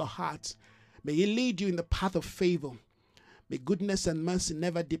guide your heart. May he lead you in the path of favor. May goodness and mercy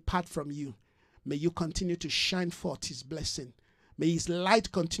never depart from you. May you continue to shine forth his blessing. May his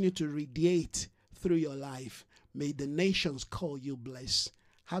light continue to radiate through your life. May the nations call you blessed.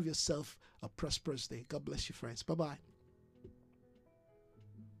 Have yourself a prosperous day. God bless you, friends. Bye-bye.